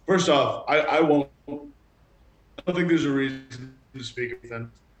right now. First off, I don't think there's a reason to speak of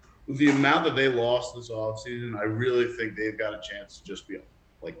them. With the amount that they lost this offseason, I really think they've got a chance to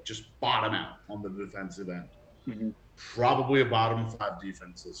just bottom out on the defensive end. Mm-hmm. Probably a bottom 5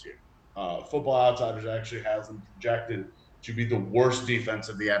 defense this year. Football Outsiders actually has them projected to be the worst defense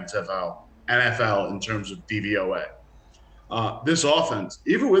of the NFL in terms of DVOA. This offense,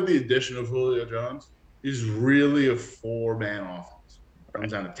 even with the addition of Julio Jones, is really a 4-man offense. It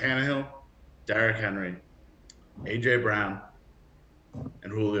comes down to Tannehill, Derrick Henry, A.J. Brown,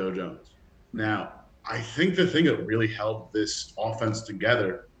 and Julio Jones. Now, I think the thing that really held this offense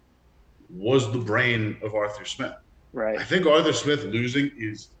together was the brain of Arthur Smith. Right. I think Arthur Smith losing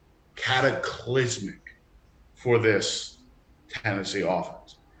is cataclysmic for this Tennessee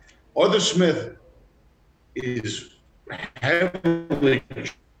offense. Arthur Smith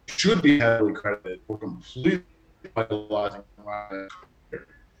should be heavily credited for completely vitalizing.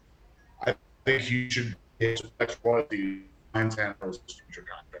 I think he should expect royalty Tannehill's future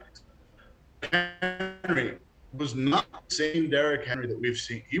contracts. Henry was not the same Derrick Henry that we've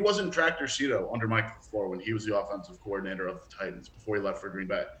seen. He wasn't Tractor Cito under Mike LaFleur when he was the offensive coordinator of the Titans before he left for Green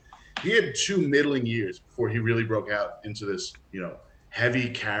Bay. He had 2 middling years before he really broke out into this, heavy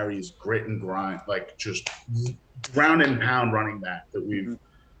carries, grit and grind, like just ground and pound running back that we've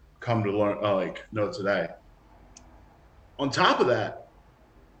come to learn, know today. On top of that,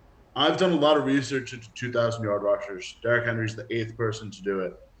 I've done a lot of research into 2,000-yard rushers. Derrick Henry's the 8th person to do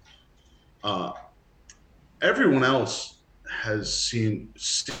it. Everyone else has seen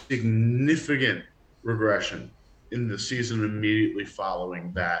significant regression in the season immediately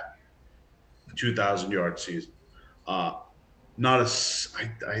following that 2,000-yard season. I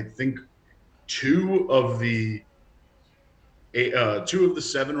think 2 of the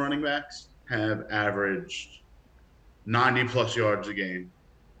 7 running backs have averaged 90-plus yards a game.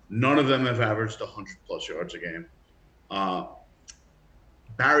 None of them have averaged 100-plus yards a game.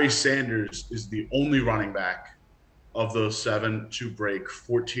 Barry Sanders is the only running back of those 7 to break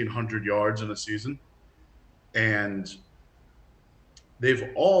 1,400 yards in a season. And they've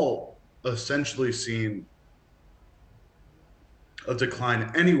all essentially seen a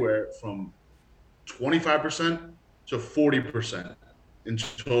decline anywhere from 25% to 40% in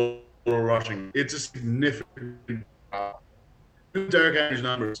total rushing. It's a significant drop. Derrick Henry's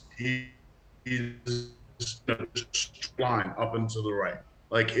numbers, he's just line up and to the right.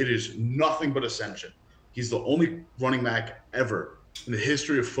 Like, it is nothing but ascension. He's the only running back ever in the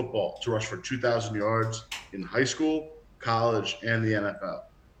history of football to rush for 2,000 yards in high school, college, and the NFL.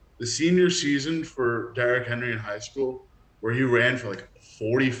 The senior season for Derrick Henry in high school, where he ran for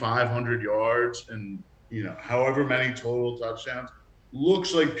 4,500 yards and however many total touchdowns,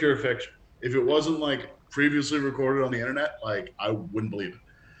 looks like pure fiction. If it wasn't previously recorded on the internet, I wouldn't believe it.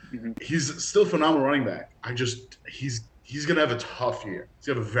 Mm-hmm. He's still a phenomenal running back. He's gonna have a tough year. He's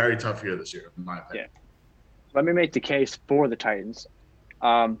gonna have a very tough year this year, in my opinion. Yeah. Let me make the case for the Titans.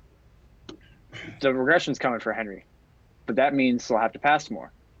 The regression's coming for Henry, but that means they'll have to pass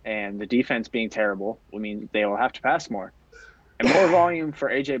more. and the defense being terrible will mean they will have to pass more. And more volume for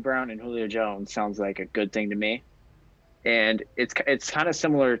A.J. Brown and Julio Jones sounds like a good thing to me. And it's kind of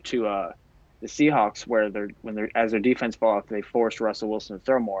similar to the Seahawks, where as their defense fell off, they forced Russell Wilson to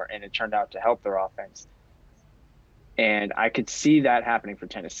throw more, and it turned out to help their offense. And I could see that happening for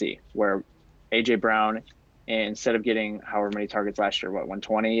Tennessee, where A.J. Brown, instead of getting however many targets last year,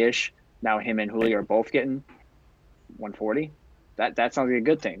 120-ish, now him and Julio are both getting 140. That sounds like a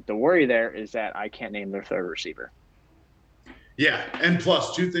good thing. The worry there is that I can't name their third receiver. Yeah, and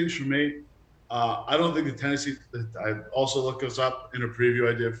plus, two things for me. I don't think I also looked this up in a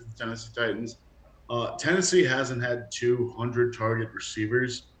preview I did for the Tennessee Titans. Tennessee hasn't had 200 target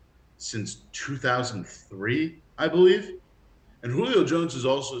receivers since 2003, I believe. And Julio Jones has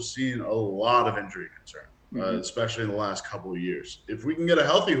also seen a lot of injury concern, especially in the last couple of years. If we can get a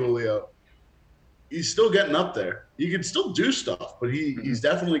healthy Julio, he's still getting up there. He can still do stuff, but he's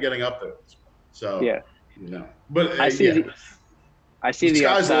definitely getting up there. So, yeah. But I see the sky's the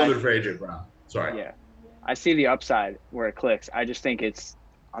upside. limit for A.J. Brown. Sorry. Yeah. I see the upside where it clicks. I just think it's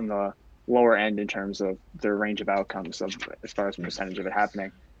on the lower end in terms of their range of outcomes as far as percentage of it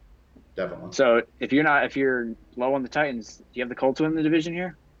happening. Definitely. So if you're low on the Titans, do you have the Colts win the division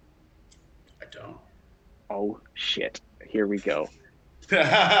here? I don't. Oh shit! Here we go.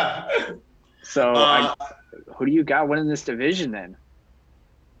 So who do you got winning this division then?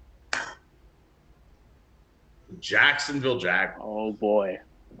 Jacksonville Jaguars. Oh boy.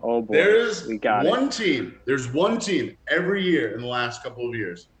 There's one team every year in the last couple of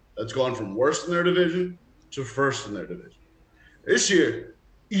years that's gone from worst in their division to first in their division. This year,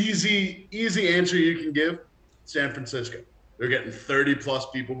 easy answer you can give, San Francisco. They're getting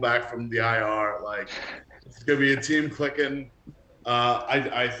 30-plus people back from the IR. Like, it's going to be a team clicking.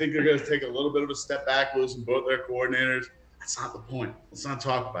 I think they're going to take a little bit of a step back, losing both their coordinators. That's not the point. Let's not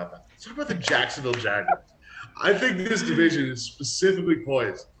talk about that. Let's talk about the Jacksonville Jaguars. I think this division is specifically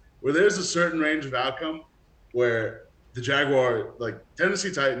poised where there's a certain range of outcome where the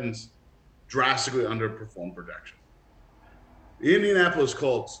Tennessee Titans drastically underperform projection. The Indianapolis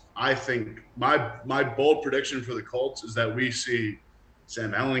Colts, I think my bold prediction for the Colts is that we see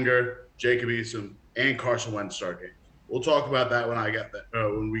Sam Ehlinger, Jacob Eason, and Carson Wentz start games. We'll talk about that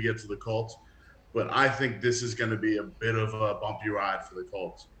when we get to the Colts. But I think this is going to be a bit of a bumpy ride for the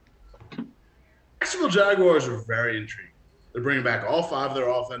Colts. Jacksonville Jaguars are very intriguing. They're bringing back all 5 of their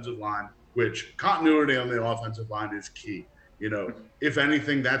offensive line, which continuity on the offensive line is key. If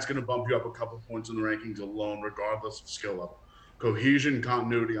anything, that's going to bump you up a couple points in the rankings alone, regardless of skill level. Cohesion and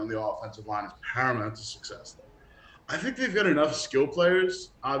continuity on the offensive line is paramount to success there. I think they've got enough skill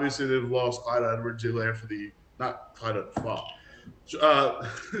players. Obviously, they've lost Clyde Edwards-Helaire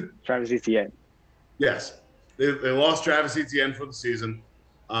Travis Etienne. Yes. They lost Travis Etienne for the season.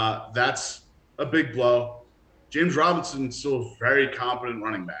 That's a big blow. James Robinson's still a very competent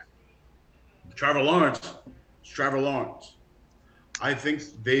running back. Trevor Lawrence is Trevor Lawrence. I think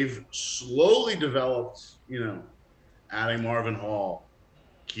they've slowly developed, adding Marvin Hall,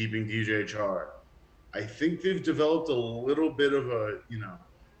 keeping DJ Chark. I think they've developed a little bit of a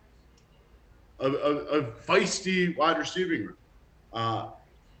feisty wide receiving room.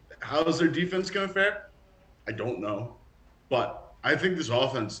 How is their defense going to fare? I don't know. But I think this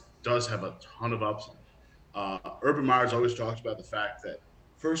offense does have a ton of upside. Urban Meyer's always talked about the fact that,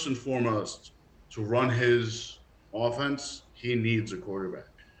 first and foremost, to run his offense, he needs a quarterback.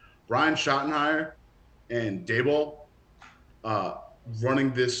 Brian Schottenheimer and Daboll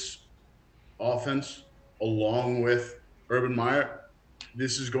running this offense along with Urban Meyer,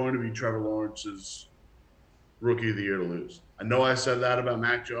 this is going to be Trevor Lawrence's rookie of the year to lose. I know I said that about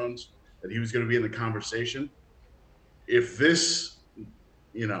Mac Jones, that he was going to be in the conversation. If this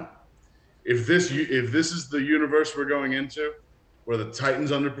is the universe we're going into, where the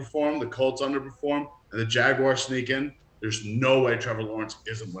Titans underperform, the Colts underperform, and the Jaguars sneak in, there's no way Trevor Lawrence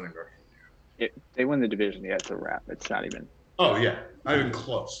isn't winning rookie of the year. They win the division, yeah, it's a wrap. It's not even. Oh yeah, not even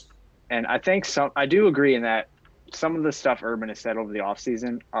close. And I think I do agree in that some of the stuff Urban has said over the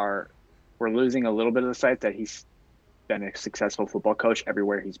offseason we're losing a little bit of the sight that he's been a successful football coach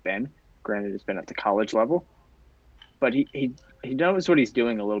everywhere he's been. Granted, it's been at the college level, but he knows what he's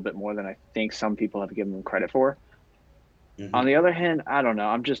doing a little bit more than I think some people have given him credit for. Mm-hmm. On the other hand, I don't know.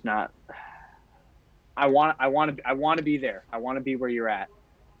 I'm just not. I want to be there. I want to be where you're at.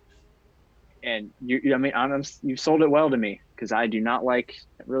 And you've sold it well to me, because I do not like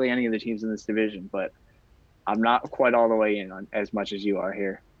really any of the teams in this division, but I'm not quite all the way in on as much as you are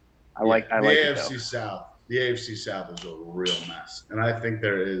here. I like the AFC South. The AFC South is a real mess, and I think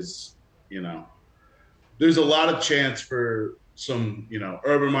there is, there's a lot of chance for some,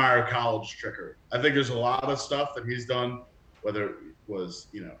 Urban Meyer college trickery. I think there's a lot of stuff that he's done, whether it was,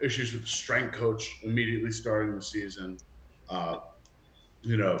 issues with the strength coach immediately starting the season, uh,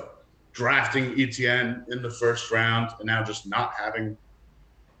 drafting Etienne in the first round and now just not having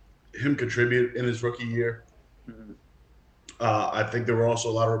him contribute in his rookie year. Mm-hmm. I think there were also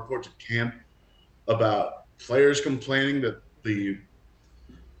a lot of reports at camp about players complaining that the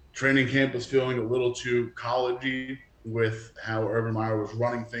training camp was feeling a little too collegey with how Urban Meyer was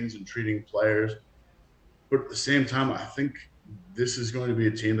running things and treating players. But at the same time, I think this is going to be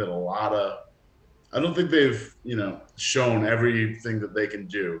a team that I don't think they've, shown everything that they can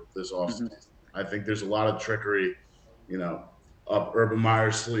do this offseason. Mm-hmm. I think there's a lot of trickery, up Urban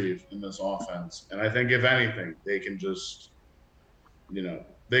Meyer's sleeve in this offense. And I think if anything, they can just,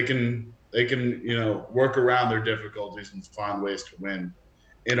 they can, work around their difficulties and find ways to win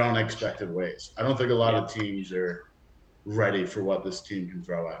in unexpected ways. I don't think a lot of teams are ready for what this team can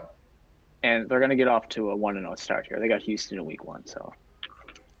throw out. And they're going to get off to a 1-0 start here. They got Houston in week 1, so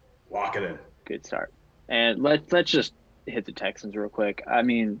lock it in. Good start. And let's just hit the Texans real quick. I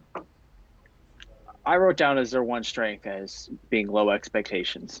mean, I wrote down as their one strength as being low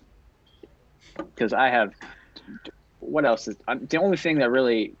expectations, because I have what else is the only thing that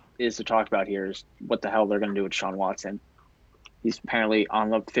really is to talk about here is what the hell they're going to do with Sean Watson. He's apparently on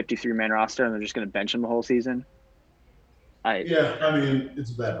the 53-man roster, and they're just going to bench him the whole season. I mean, it's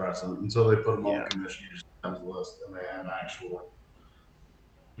a bad precedent until they put him on the commissioner's list and they have actual,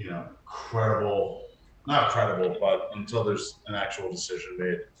 not credible, but until there's an actual decision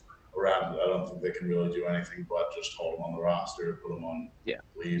made around it, I don't think they can really do anything but just hold him on the roster, put him on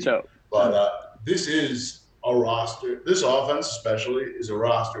leave. But this is a roster. This offense especially is a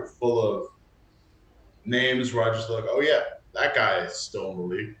roster full of names where I just look, oh, yeah, that guy is still in the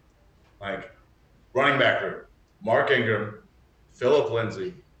league. Like running back room, Mark Ingram, Phillip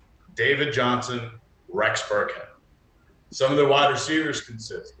Lindsay, David Johnson, Rex Burkhead. Some of the wide receivers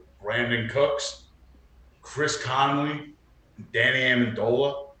consist of Brandon Cooks, Chris Conley, Danny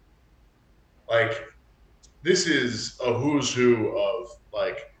Amendola. Like, this is a who's who of,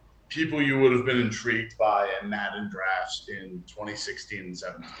 like, people you would have been intrigued by in Madden drafts in 2016 and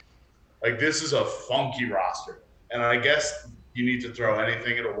 17. Like, this is a funky roster. And I guess you need to throw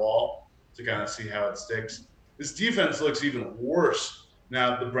anything at a wall to kind of see how it sticks. This defense looks even worse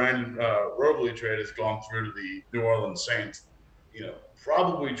now the Brandon Robley trade has gone through to the New Orleans Saints.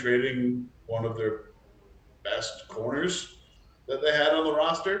 Probably trading one of their best corners that they had on the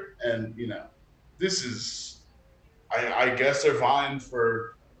roster. And, this is, I guess they're vying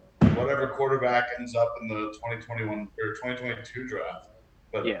for whatever quarterback ends up in the 2021 or 2022 draft.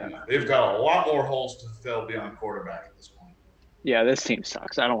 But they've got a lot more holes to fill beyond quarterback at this point. Yeah, this team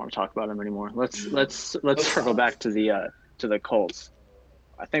sucks. I don't want to talk about them anymore. Let's circle back to the Colts.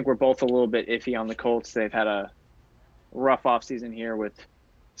 I think we're both a little bit iffy on the Colts. They've had a rough offseason here with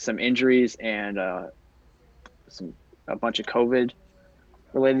some injuries and a bunch of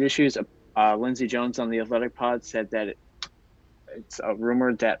COVID-related issues. Lindsey Jones on the Athletic Pod said that it's a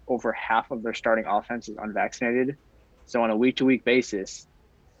rumor that over half of their starting offense is unvaccinated. So on a week-to-week basis,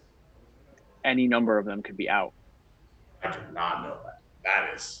 any number of them could be out. I did not know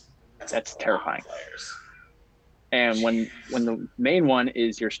that. That's terrifying. And when the main one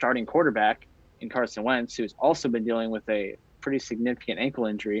is your starting quarterback in Carson Wentz, who's also been dealing with a pretty significant ankle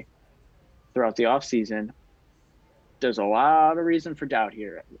injury throughout the offseason, there's a lot of reason for doubt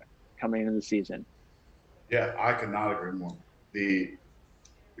here coming into the season. Yeah, I could not agree more. The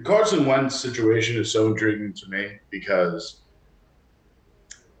Carson Wentz situation is so intriguing to me because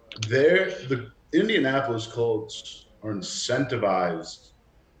the Indianapolis Colts are incentivized.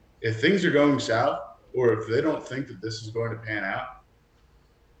 If things are going south or if they don't think that this is going to pan out,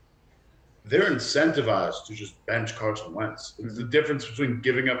 they're incentivized to just bench Carson Wentz. It's the difference between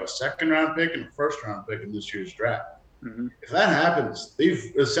giving up a second-round pick and a first-round pick in this year's draft. Mm-hmm. If that happens,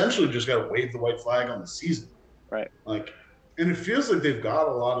 they've essentially just got to wave the white flag on the season. Right. And it feels like they've got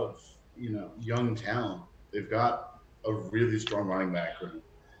a lot of, young talent. They've got a really strong running back room.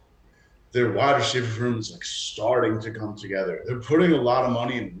 Their wide receiver room is starting to come together. They're putting a lot of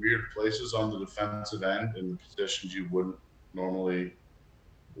money in weird places on the defensive end in the positions you wouldn't normally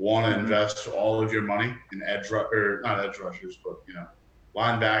want to invest all of your money in not edge rushers, but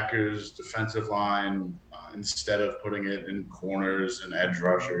linebackers, defensive line, instead of putting it in corners and edge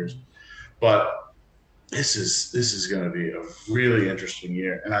rushers. But this is going to be a really interesting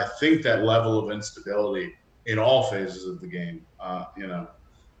year, and I think that level of instability in all phases of the game,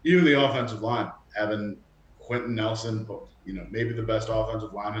 even the offensive line, having Quentin Nelson, maybe the best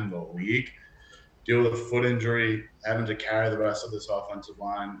offensive lineman in the league, deal with a foot injury, having to carry the rest of this offensive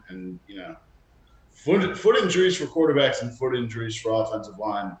line, and foot injuries for quarterbacks and foot injuries for offensive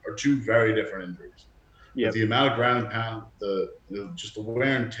line are two very different injuries. With Yep. the amount of ground and pound, just the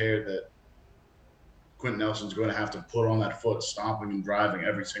wear and tear that Quentin Nelson's going to have to put on that foot, stomping and driving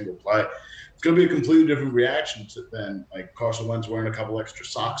every single play, it's going to be a completely different reaction than like Carson Wentz wearing a couple extra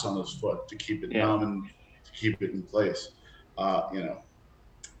socks on his foot to keep it numb and to keep it in place.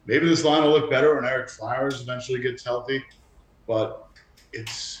 Maybe this line will look better when Eric Flowers eventually gets healthy, but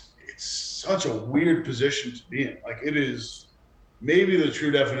it's such a weird position to be in. Like, it is maybe the true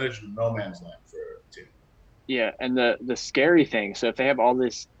definition of no man's land for a team. Yeah, and the scary thing, so if they have all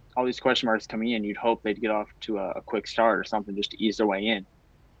these question marks coming in, you'd hope they'd get off to a quick start or something just to ease their way in.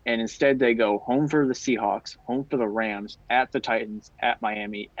 And instead they go home for the Seahawks, home for the Rams, at the Titans, at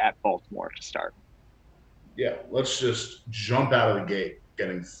Miami, at Baltimore to start. Yeah, let's just jump out of the gate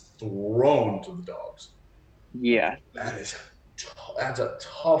getting thrown to the dogs. Yeah. That's a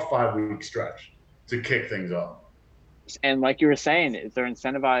tough 5-week stretch to kick things off. And like you were saying, they're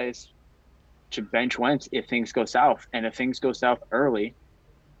incentivized to bench Wentz if things go south. And if things go south early,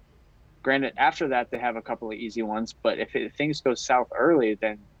 granted, after that, they have a couple of easy ones. But if things go south early,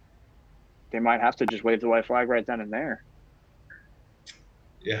 then they might have to just wave the white flag right then and there.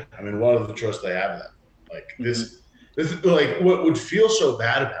 Yeah, I mean, what are the trust they have that? Like, this is like what would feel so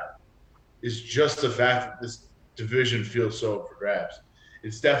bad about it is just the fact that this division feels so up for grabs.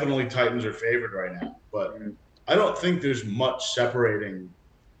 It's definitely Titans are favored right now, but I don't think there's much separating.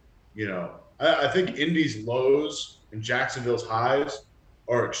 I think Indy's lows and Jacksonville's highs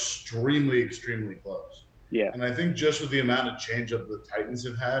are extremely, extremely close. Yeah. And I think just with the amount of change up the Titans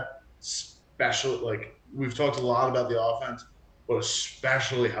have had, especially, like, we've talked a lot about the offense, but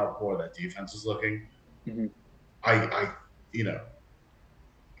especially how poor that defense is looking. Mm-hmm.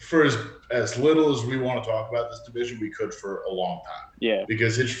 For as little as we want to talk about this division, we could for a long time. Yeah.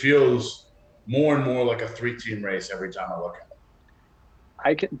 Because it feels more and more like a 3-team race every time I look at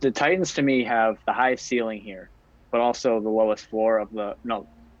it. The Titans, to me, have the highest ceiling here, but also the lowest floor of the – no,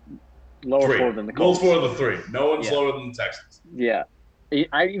 lower floor than the Colts. Lowest floor of the three. No one's lower than the Texans. Yeah.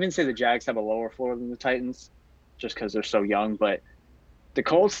 I even say the Jags have a lower floor than the Titans just because they're so young. But the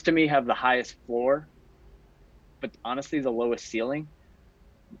Colts, to me, have the highest floor, but honestly, the lowest ceiling.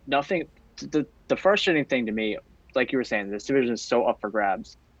 Nothing – the frustrating thing to me, like you were saying, this division is so up for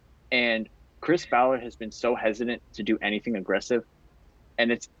grabs. And Chris Ballard has been so hesitant to do anything aggressive. And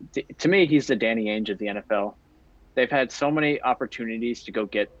it's, to me, he's the Danny Ainge of the NFL. They've had so many opportunities to go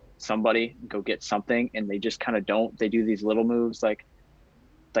get somebody, go get something, and they just kind of don't. They do these little moves like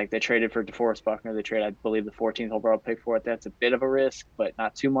they traded for DeForest Buckner. They traded, I believe, the 14th overall pick for it. That's a bit of a risk, but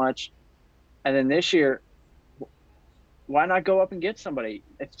not too much. And then this year, why not go up and get somebody?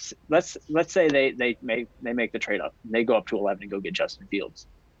 Let's say they make the trade up. And they go up to 11 and go get Justin Fields.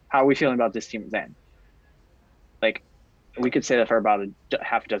 How are we feeling about this team then? Like, we could say that for about a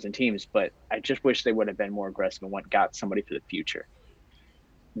half a dozen teams, but I just wish they would have been more aggressive and got somebody for the future,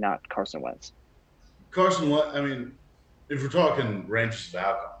 not Carson Wentz. Carson Wentz, I mean, if we're talking ranges of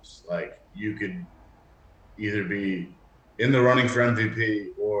outcomes, like, you could either be in the running for MVP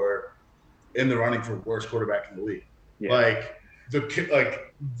or in the running for worst quarterback in the league. Yeah. Like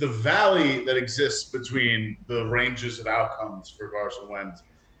the valley that exists between the ranges of outcomes for Carson Wentz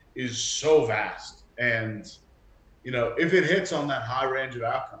is so vast. And, if it hits on that high range of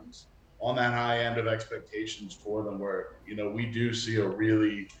outcomes, on that high end of expectations for them where, we do see a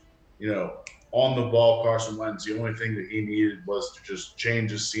really, on the ball Carson Wentz, the only thing that he needed was to just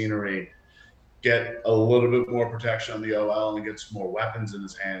change his scenery, get a little bit more protection on the OL and get some more weapons in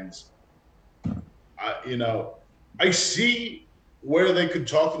his hands. I see where they could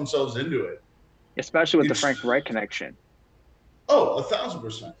talk themselves into it. Especially with the Frank Reich connection. Oh,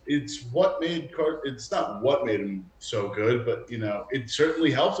 1,000%. It's not what made him so good, but, it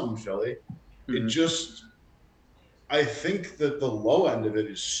certainly helped him in Philly. Mm-hmm. It just – I think that the low end of it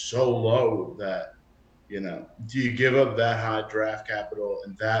is so low that, do you give up that high draft capital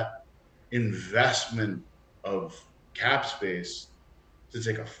and that investment of cap space to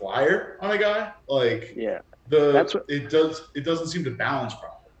take a flyer on a guy? Like, yeah. It doesn't seem to balance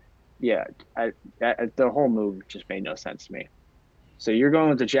properly. Yeah, the whole move just made no sense to me. So you're going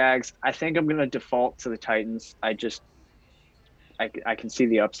with the Jags. I think I'm going to default to the Titans. I can see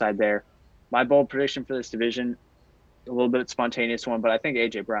the upside there. My bold prediction for this division, a little bit spontaneous one, but I think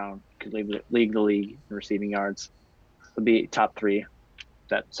A.J. Brown could lead the league in receiving yards. It'll be top 3.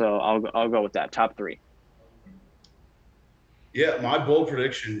 So I'll go with that, top 3. Yeah, my bold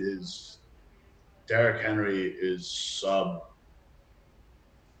prediction is Derrick Henry is sub,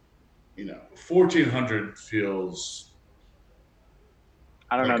 1,400 feels.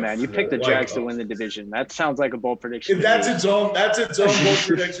 I don't know, man. You picked the Jags to win the division. That sounds like a bold prediction. That's its own bold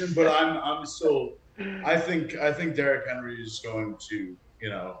prediction. But I'm still. I think Derrick Henry is going to,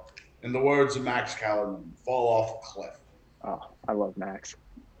 in the words of Max Kellerman, fall off a cliff. Oh, I love Max.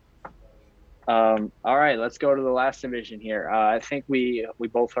 All right, let's go to the last division here. I think we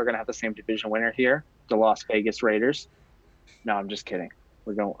both are going to have the same division winner here, the Las Vegas Raiders. No, I'm just kidding.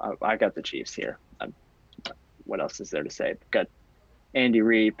 I got the Chiefs here. What else is there to say? Got Andy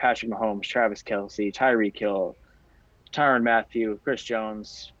Reid, Patrick Mahomes, Travis Kelce, Tyreek Hill, Tyrann Mathieu, Chris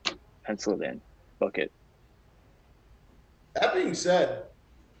Jones. Pencil it in. Book it. That being said,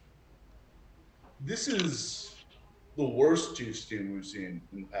 this is the worst Chiefs team we've seen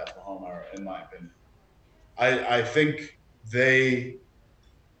in the past Mahomes era, in my opinion. I think they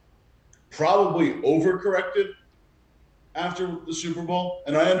probably overcorrected after the Super Bowl,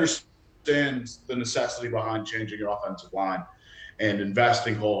 and I understand the necessity behind changing your offensive line and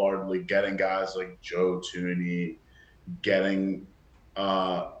investing wholeheartedly, getting guys like Joe Thuney, getting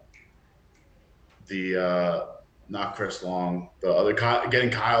not Chris Long, getting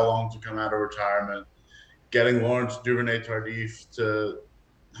Kyle Long to come out of retirement, getting Lawrence Duvernay-Tardif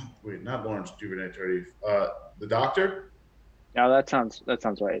not Lawrence Duvernay-Tardif, the doctor. No, that sounds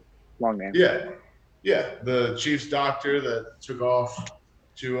right. Long name. Yeah, the Chiefs doctor that took off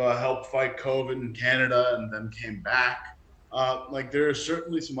to help fight COVID in Canada and then came back. There are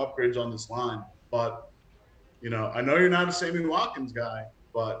certainly some upgrades on this line, but I know you're not a Sammy Watkins guy,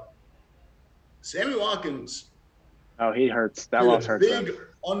 but Sammy Watkins. Oh, he hurts. That loss hurts. Big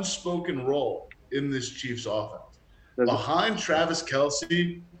unspoken role in this Chiefs offense. Behind Travis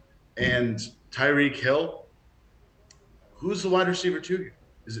Kelce and Tyreek Hill, who's the wide receiver 2?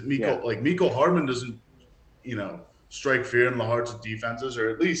 Is it Miko? Yeah. Miko Hardman doesn't, strike fear in the hearts of defenses, or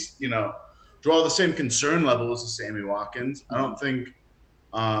at least, draw the same concern level as the Sammy Watkins. I don't think,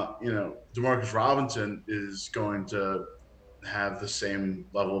 Demarcus Robinson is going to have the same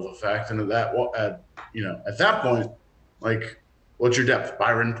level of effect. And at that point, what's your depth?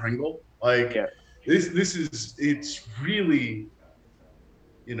 Byron Pringle? It's really,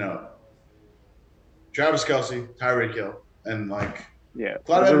 Travis Kelce, Tyreek Hill, and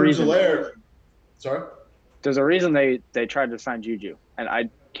Clyde Edwards-Helaire. Sorry? There's a reason they tried to sign Juju, and I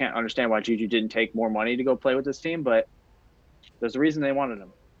can't understand why Juju didn't take more money to go play with this team, but there's a reason they wanted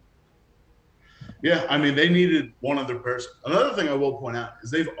him. Yeah, I mean, they needed one other person. Another thing I will point out is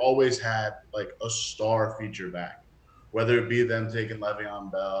they've always had a star feature back, whether it be them taking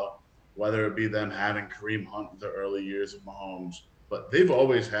Le'Veon Bell, whether it be them having Kareem Hunt in the early years of Mahomes, but they've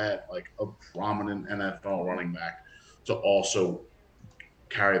always had a prominent NFL running back to also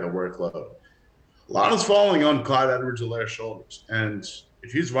carry the workload. A lot is falling on Clyde Edwards-Helaire's shoulders, and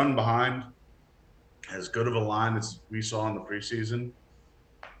if he's running behind as good of a line as we saw in the preseason,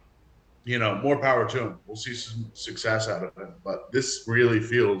 more power to him. We'll see some success out of him. But this really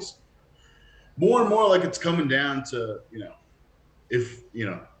feels more and more like it's coming down to, if,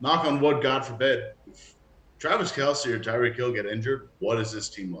 knock on wood, God forbid, if Travis Kelce or Tyreek Hill get injured, what does this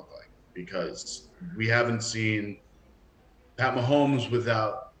team look like? Because we haven't seen Pat Mahomes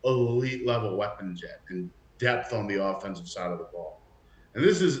without elite level weapons yet and depth on the offensive side of the ball. And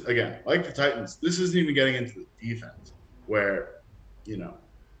this is, again, like the Titans, this isn't even getting into the defense where,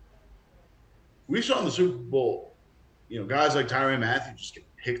 we saw in the Super Bowl, guys like Tyrann Mathieu just get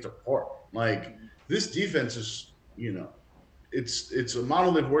picked apart. This defense is, it's a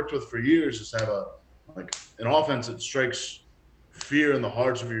model they've worked with for years, is have an offense that strikes fear in the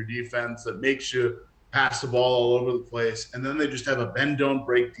hearts of your defense, that makes you pass the ball all over the place. And then they just have a bend, don't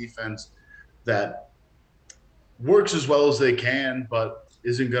break defense that works as well as they can, but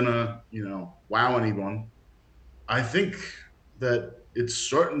isn't going to, wow anyone. I think that it's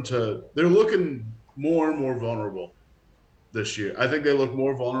starting to – they're looking more and more vulnerable this year. I think they look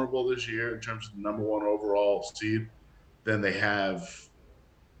more vulnerable this year in terms of the number 1 overall seed than they have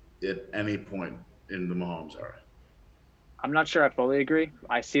at any point in the Mahomes era. I'm not sure I fully agree.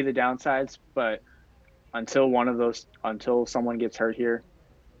 I see the downsides, but until someone gets hurt here,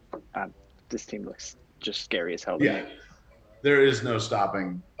 this team looks just scary as hell to me. There is no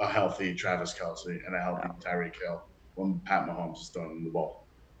stopping a healthy Travis Kelce and a healthy Tyreek Hill when Pat Mahomes is throwing the ball.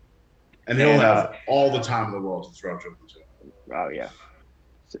 And he'll have all the time in the world to throw to him. Oh, yeah.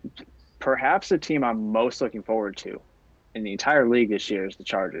 Perhaps the team I'm most looking forward to in the entire league this year is the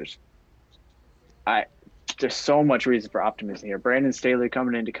Chargers. There's so much reason for optimism here. Brandon Staley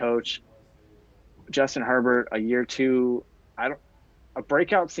coming in to coach. Justin Herbert, a year 2. A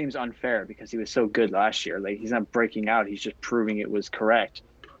breakout seems unfair because he was so good last year. He's not breaking out. He's just proving it was correct.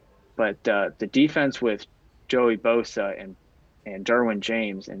 But the defense with Joey Bosa and Derwin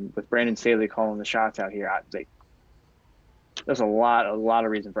James, and with Brandon Staley calling the shots out here, there's a lot of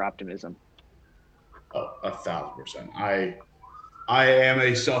reason for optimism. 1,000%. I am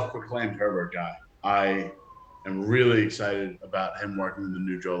a self-proclaimed Herbert guy. I am really excited about him working in the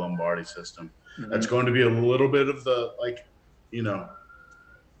new Joe Lombardi system. Mm-hmm. That's going to be a little bit of the,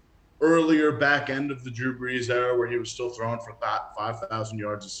 earlier back end of the Drew Brees era, where he was still throwing for 5,000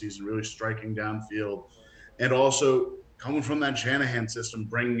 yards a season, really striking downfield. And also coming from that Shanahan system,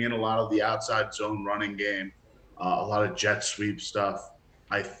 bringing in a lot of the outside zone running game, a lot of jet sweep stuff.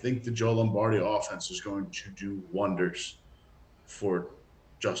 I think the Joe Lombardi offense is going to do wonders for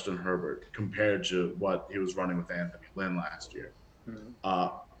Justin Herbert compared to what he was running with Anthony Lynn last year.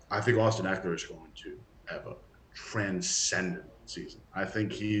 Mm-hmm. I think Austin Eckler is going to have a transcendent season. I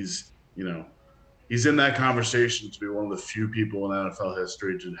think he's in that conversation to be one of the few people in NFL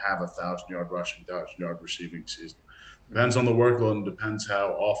history to have 1,000-yard rushing, 1,000-yard receiving season. Depends on the workload and depends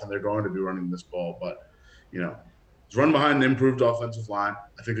how often they're going to be running this ball. But, it's run behind an improved offensive line.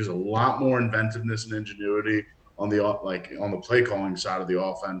 I think there's a lot more inventiveness and ingenuity on the play calling side of the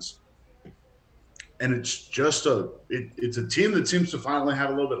offense. And it's just it's a team that seems to finally have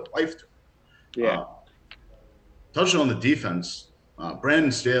a little bit of life to it. Yeah. Touching on the defense,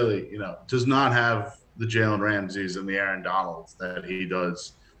 Brandon Staley, does not have the Jalen Ramseys and the Aaron Donalds that he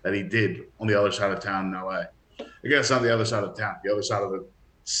did on the other side of town in LA. I guess not the other side of town, the other side of the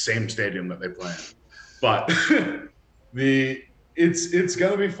same stadium that they play in. But it's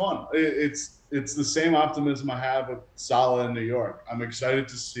gonna be fun. It's the same optimism I have with Saleh in New York. I'm excited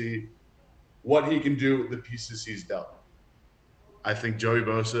to see what he can do with the pieces he's dealt. I think Joey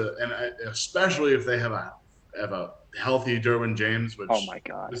Bosa, and especially if they have a healthy Derwin James, which oh my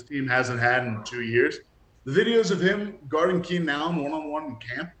God, this team hasn't had in 2 years. The videos of him guarding Keenan Allen one-on-one in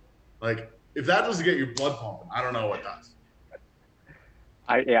camp, if that doesn't get your blood pumping, I don't know what does.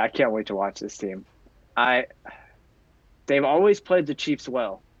 I can't wait to watch this team. They've always played the Chiefs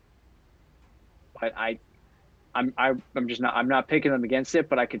well, but I'm not picking them against it,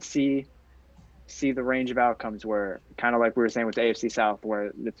 but I could see the range of outcomes where, kind of like we were saying with the AFC South,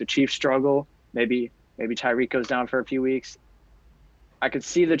 where if the Chiefs struggle, maybe Tyreek goes down for a few weeks. I could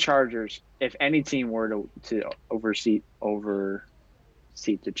see the Chargers, if any team were to overseat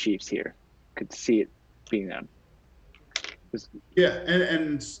the Chiefs here, could see it being them. Yeah,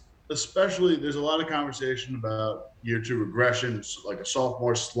 and especially there's a lot of conversation about year 2 regression, like a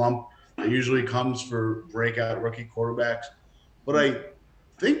sophomore slump that usually comes for breakout rookie quarterbacks. But I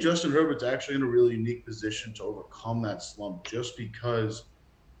think Justin Herbert's actually in a really unique position to overcome that slump just because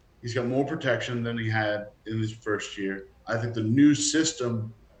he's got more protection than he had in his first year. I think the new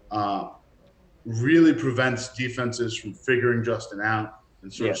system really prevents defenses from figuring Justin out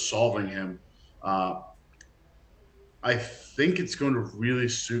and sort of solving him. I think it's going to really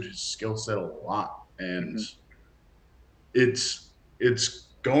suit his skill set a lot, and it's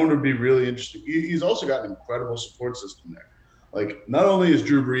going to be really interesting. He's also got an incredible support system there. Not only has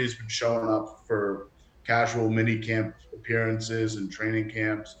Drew Brees been showing up for casual mini camp appearances and training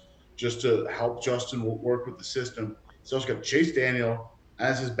camps just to help Justin work with the system, he's also got Chase Daniel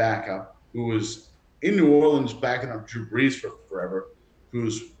as his backup, who was in New Orleans backing up Drew Brees for forever,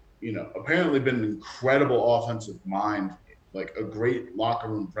 who's apparently been an incredible offensive mind, a great locker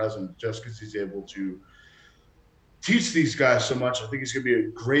room presence, just because he's able to teach these guys so much. I think he's going to be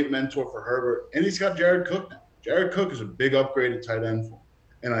a great mentor for Herbert. And he's got Jared Cook now. Jared Cook is a big upgrade at tight end for him.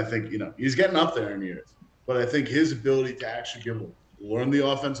 And I think, he's getting up there in years. But I think his ability to actually learn the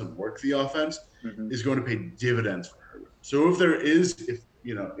offense and work the offense is going to pay dividends for Herbert. So if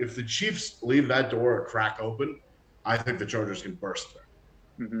the Chiefs leave that door a crack open, I think the Chargers can burst there.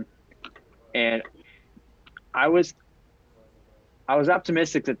 Mm-hmm. And I was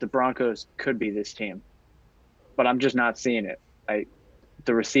optimistic that the Broncos could be this team, but I'm just not seeing it.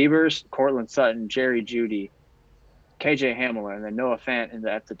 The receivers, Cortland Sutton, Jerry Jeudy, KJ Hamler, and then Noah Fant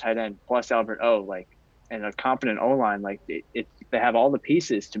at the tight end, plus Albert O, and a competent O-line. They have all the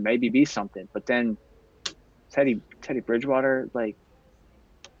pieces to maybe be something, but then Teddy Bridgewater,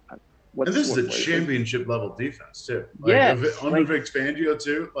 and this is a championship level defense too. Under Vic Fangio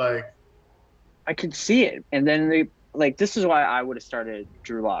too. I could see it, and then this is why I would have started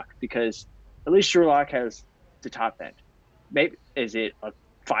Drew Lock, because at least Drew Lock has the top end. Maybe is it a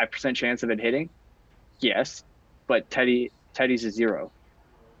 5% chance of it hitting? Yes, but Teddy's a 0,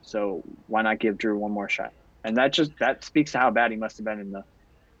 so why not give Drew one more shot? And that speaks to how bad he must have been in the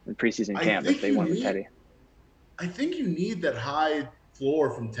preseason camp if they went with Teddy. I think you need that high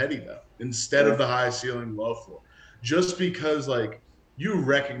floor from Teddy though, instead of the high ceiling, low floor, just because you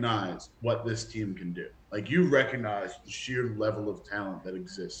recognize what this team can do. Like, you recognize the sheer level of talent that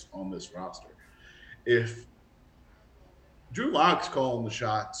exists on this roster. If Drew Lock's calling the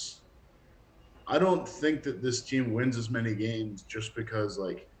shots, I don't think that this team wins as many games just because,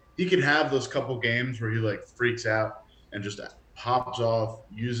 like, he can have those couple games where he, like, freaks out and just pops off,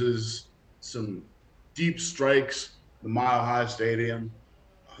 uses some deep strikes, the Mile High Stadium.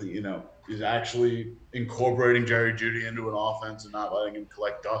 He's actually incorporating Jerry Jeudy into an offense and not letting him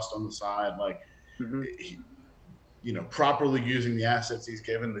collect dust on the side. Like, Mm-hmm. Properly using the assets he's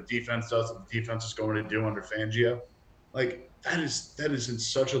given. The defense does what the defense is going to do under Fangio. Like, that is in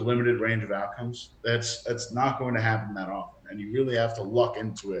such a limited range of outcomes. That's not going to happen that often, and you really have to luck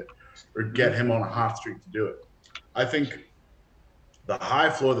into it or get him on a hot streak to do it. I think the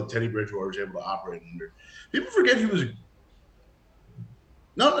high floor that Teddy Bridgewater was able to operate under, people forget he was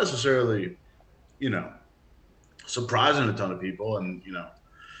not necessarily, surprising a ton of people and,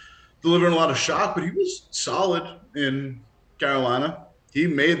 delivering a lot of shock, but he was solid in Carolina. He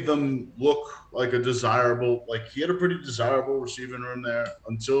made them look like he had a pretty desirable receiving room there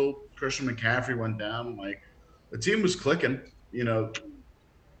until Christian McCaffrey went down. Like, the team was clicking.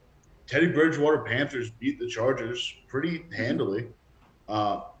 Teddy Bridgewater Panthers beat the Chargers pretty handily,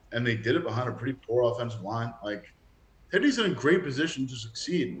 and they did it behind a pretty poor offensive line. Like, Teddy's in a great position to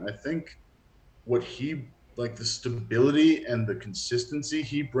succeed. And I think the stability and the consistency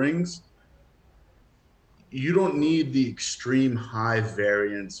he brings, you don't need the extreme high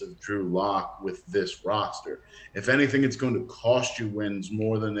variance of Drew Lock with this roster. If anything, it's going to cost you wins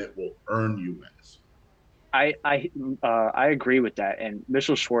more than it will earn you wins. I agree with that. And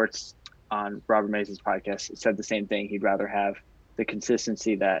Mitchell Schwartz on Robert Mason's podcast said the same thing. He'd rather have the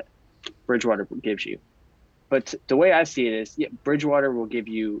consistency that Bridgewater gives you. But the way I see it is, Bridgewater will give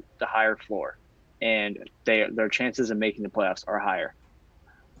you the higher floor, and their chances of making the playoffs are higher.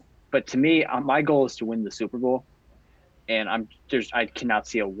 But to me, my goal is to win the Super Bowl, and I cannot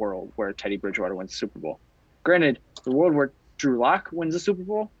see a world where Teddy Bridgewater wins the Super Bowl. Granted, the world where Drew Lock wins the Super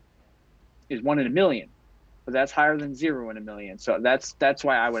Bowl is 1 in a million, but that's higher than 0 in a million. So that's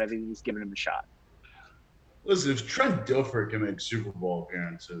why I would have at least given him a shot. Listen, if Trent Dilfer can make Super Bowl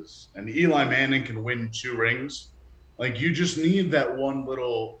appearances and Eli Manning can win 2 rings, like, you just need that one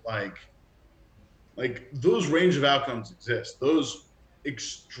little, like those range of outcomes exist. Those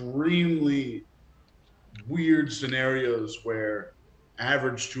extremely weird scenarios where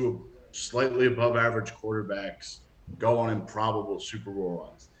average to slightly above average quarterbacks go on improbable Super Bowl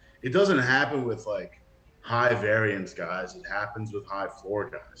runs. It doesn't happen with, like, high variance guys. It happens with high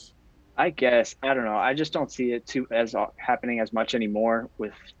floor guys. I guess. I don't know. I just don't see it happening as much anymore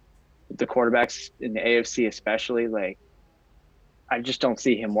with the quarterbacks in the AFC, especially. Like, I just don't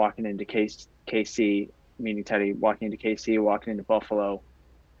see him walking into KC, meaning Teddy, walking into KC, walking into Buffalo,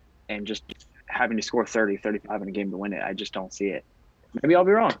 and just having to score 30, 35 in a game to win it. I just don't see it. Maybe I'll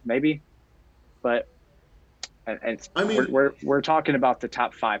be wrong. Maybe. But we're talking about the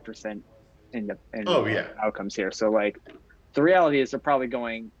top 5% in the outcomes here. So, like, the reality is they're probably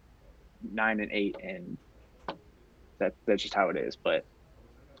going 9-8, and that's just how it is. But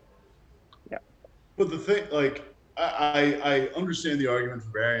yeah. But the thing, like, I understand the argument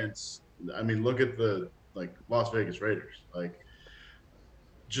for variance. I mean, look at the, like, Las Vegas Raiders. Like,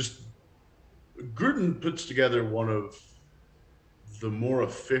 just Gruden puts together one of the more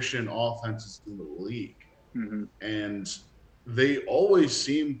efficient offenses in the league. Mm-hmm. And they always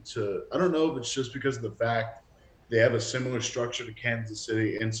seem to, I don't know if it's just because of the fact they have a similar structure to Kansas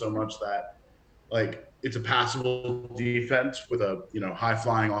City in so much that, like, it's a passable defense with a, high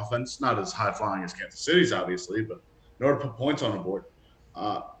flying offense, not as high flying as Kansas City's, obviously, but in order to put points on the board.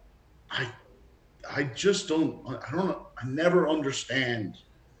 I just don't know. I never understand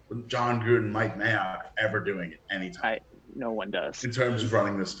what John Gruden and Mike Mayock ever doing at any time. No one does. In terms of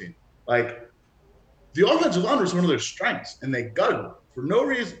running this team. Like, the offensive line was one of their strengths, and they gutted it for no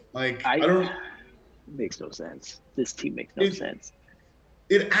reason. Like, I don't. It makes no sense. This team makes no sense.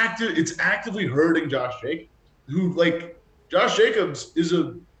 It's actively hurting Josh Jacobs, who, like, Josh Jacobs is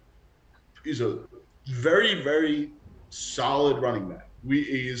a very, very solid running back.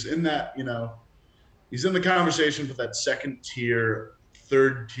 He's in that, he's in the conversation for that second tier,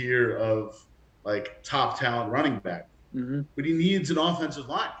 third tier of, like, top talent running back. Mm-hmm. But he needs an offensive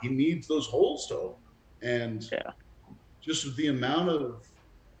line. He needs those holes to open. And just with the amount of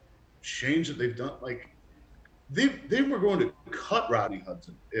change that they've done, like, they were going to cut Rodney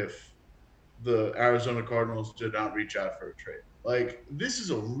Hudson if the Arizona Cardinals did not reach out for a trade. Like, this is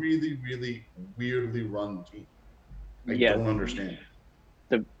a really, really weirdly run team. I don't understand.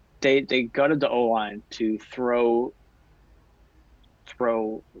 They gutted the O-line to throw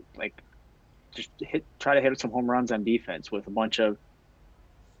throw try to hit some home runs on defense with a bunch of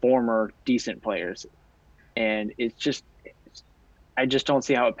former decent players, and I just don't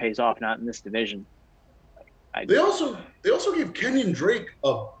see how it pays off. Not in this division. They also gave Kenyon Drake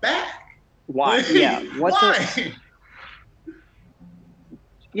a bat. Why? Yeah. Why?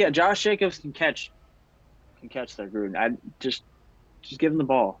 Yeah, Josh Jacobs can catch their Gruden. I just give him the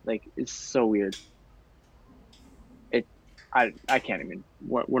ball. Like, it's so weird. I can't even.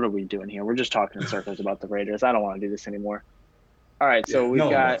 What are we doing here? We're just talking in circles about the Raiders. I don't want to do this anymore. All right, so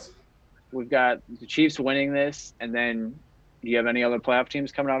we've got the Chiefs winning this, and then do you have any other playoff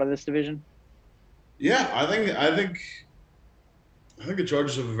teams coming out of this division? Yeah, I think the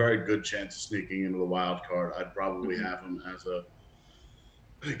Chargers have a very good chance of sneaking into the wild card. I'd probably have them as a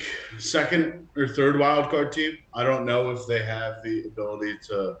second or third wild card team. I don't know if they have the ability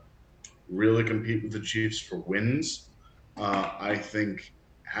to really compete with the Chiefs for wins. I think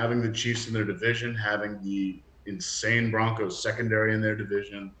having the Chiefs in their division, having the insane Broncos secondary in their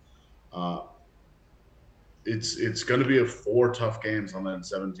division, it's going to be 4 tough games on that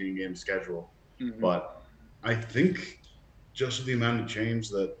 17-game schedule. Mm-hmm. But I think just with the amount of change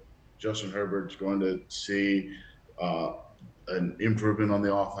that Justin Herbert's going to see, an improvement on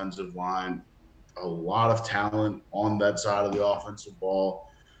the offensive line, a lot of talent on that side of the offensive ball,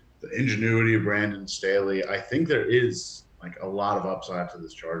 the ingenuity of Brandon Staley, I think there is a lot of upside to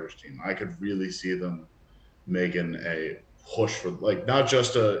this Chargers team. I could really see them making a push for not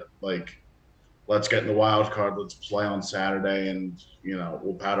just let's get in the wild card, let's play on Saturday and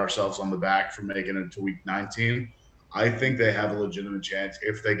we'll pat ourselves on the back for making it to week 19. I think they have a legitimate chance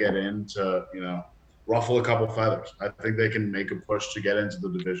if they get into, ruffle a couple feathers. I think they can make a push to get into the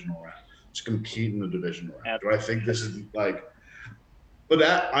divisional round, to compete in the divisional round. Do I think this is but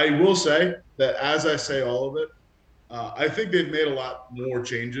that I will say that as I say all of it, I think they've made a lot more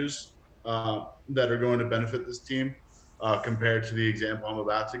changes that are going to benefit this team compared to the example I'm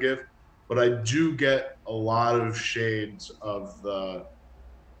about to give. But I do get a lot of shades of the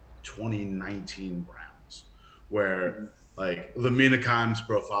 2019 Browns, where the Mina Kimes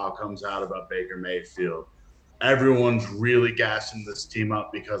profile comes out about Baker Mayfield. Everyone's really gassing this team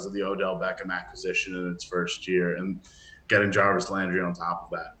up because of the Odell Beckham acquisition in its first year and getting Jarvis Landry on top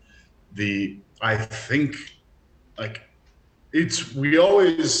of that. I think there's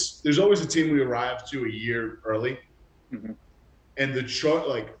always a team we arrive to a year early. Mm-hmm. And the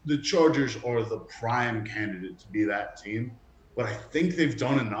Chargers are the prime candidate to be that team. But I think they've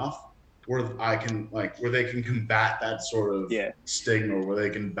done enough where they can combat that sort of stigma, where they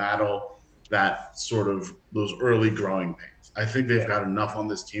can battle that sort of those early growing pains. I think they've got enough on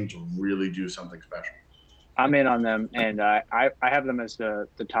this team to really do something special. I'm in on them, and I have them as the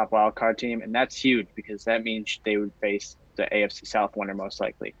top wild card team, and that's huge because that means they would face the AFC South winner most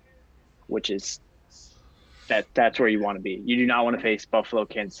likely, which is that's where you want to be. You do not want to face Buffalo,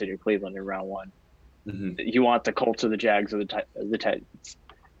 Kansas City, or Cleveland in round 1. Mm-hmm. You want the Colts or the Jags or the Titans.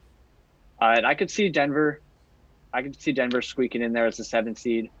 And I could see Denver squeaking in there as the 7th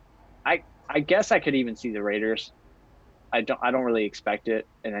seed. I guess I could even see the Raiders. I don't really expect it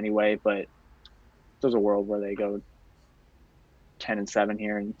in any way, but there's a world where they go 10-7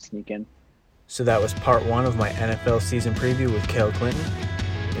 here and sneak in. So that was part 1 of my NFL season preview with Cale Clinton.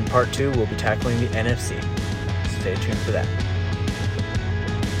 In part 2, we'll be tackling the NFC. Stay tuned for that.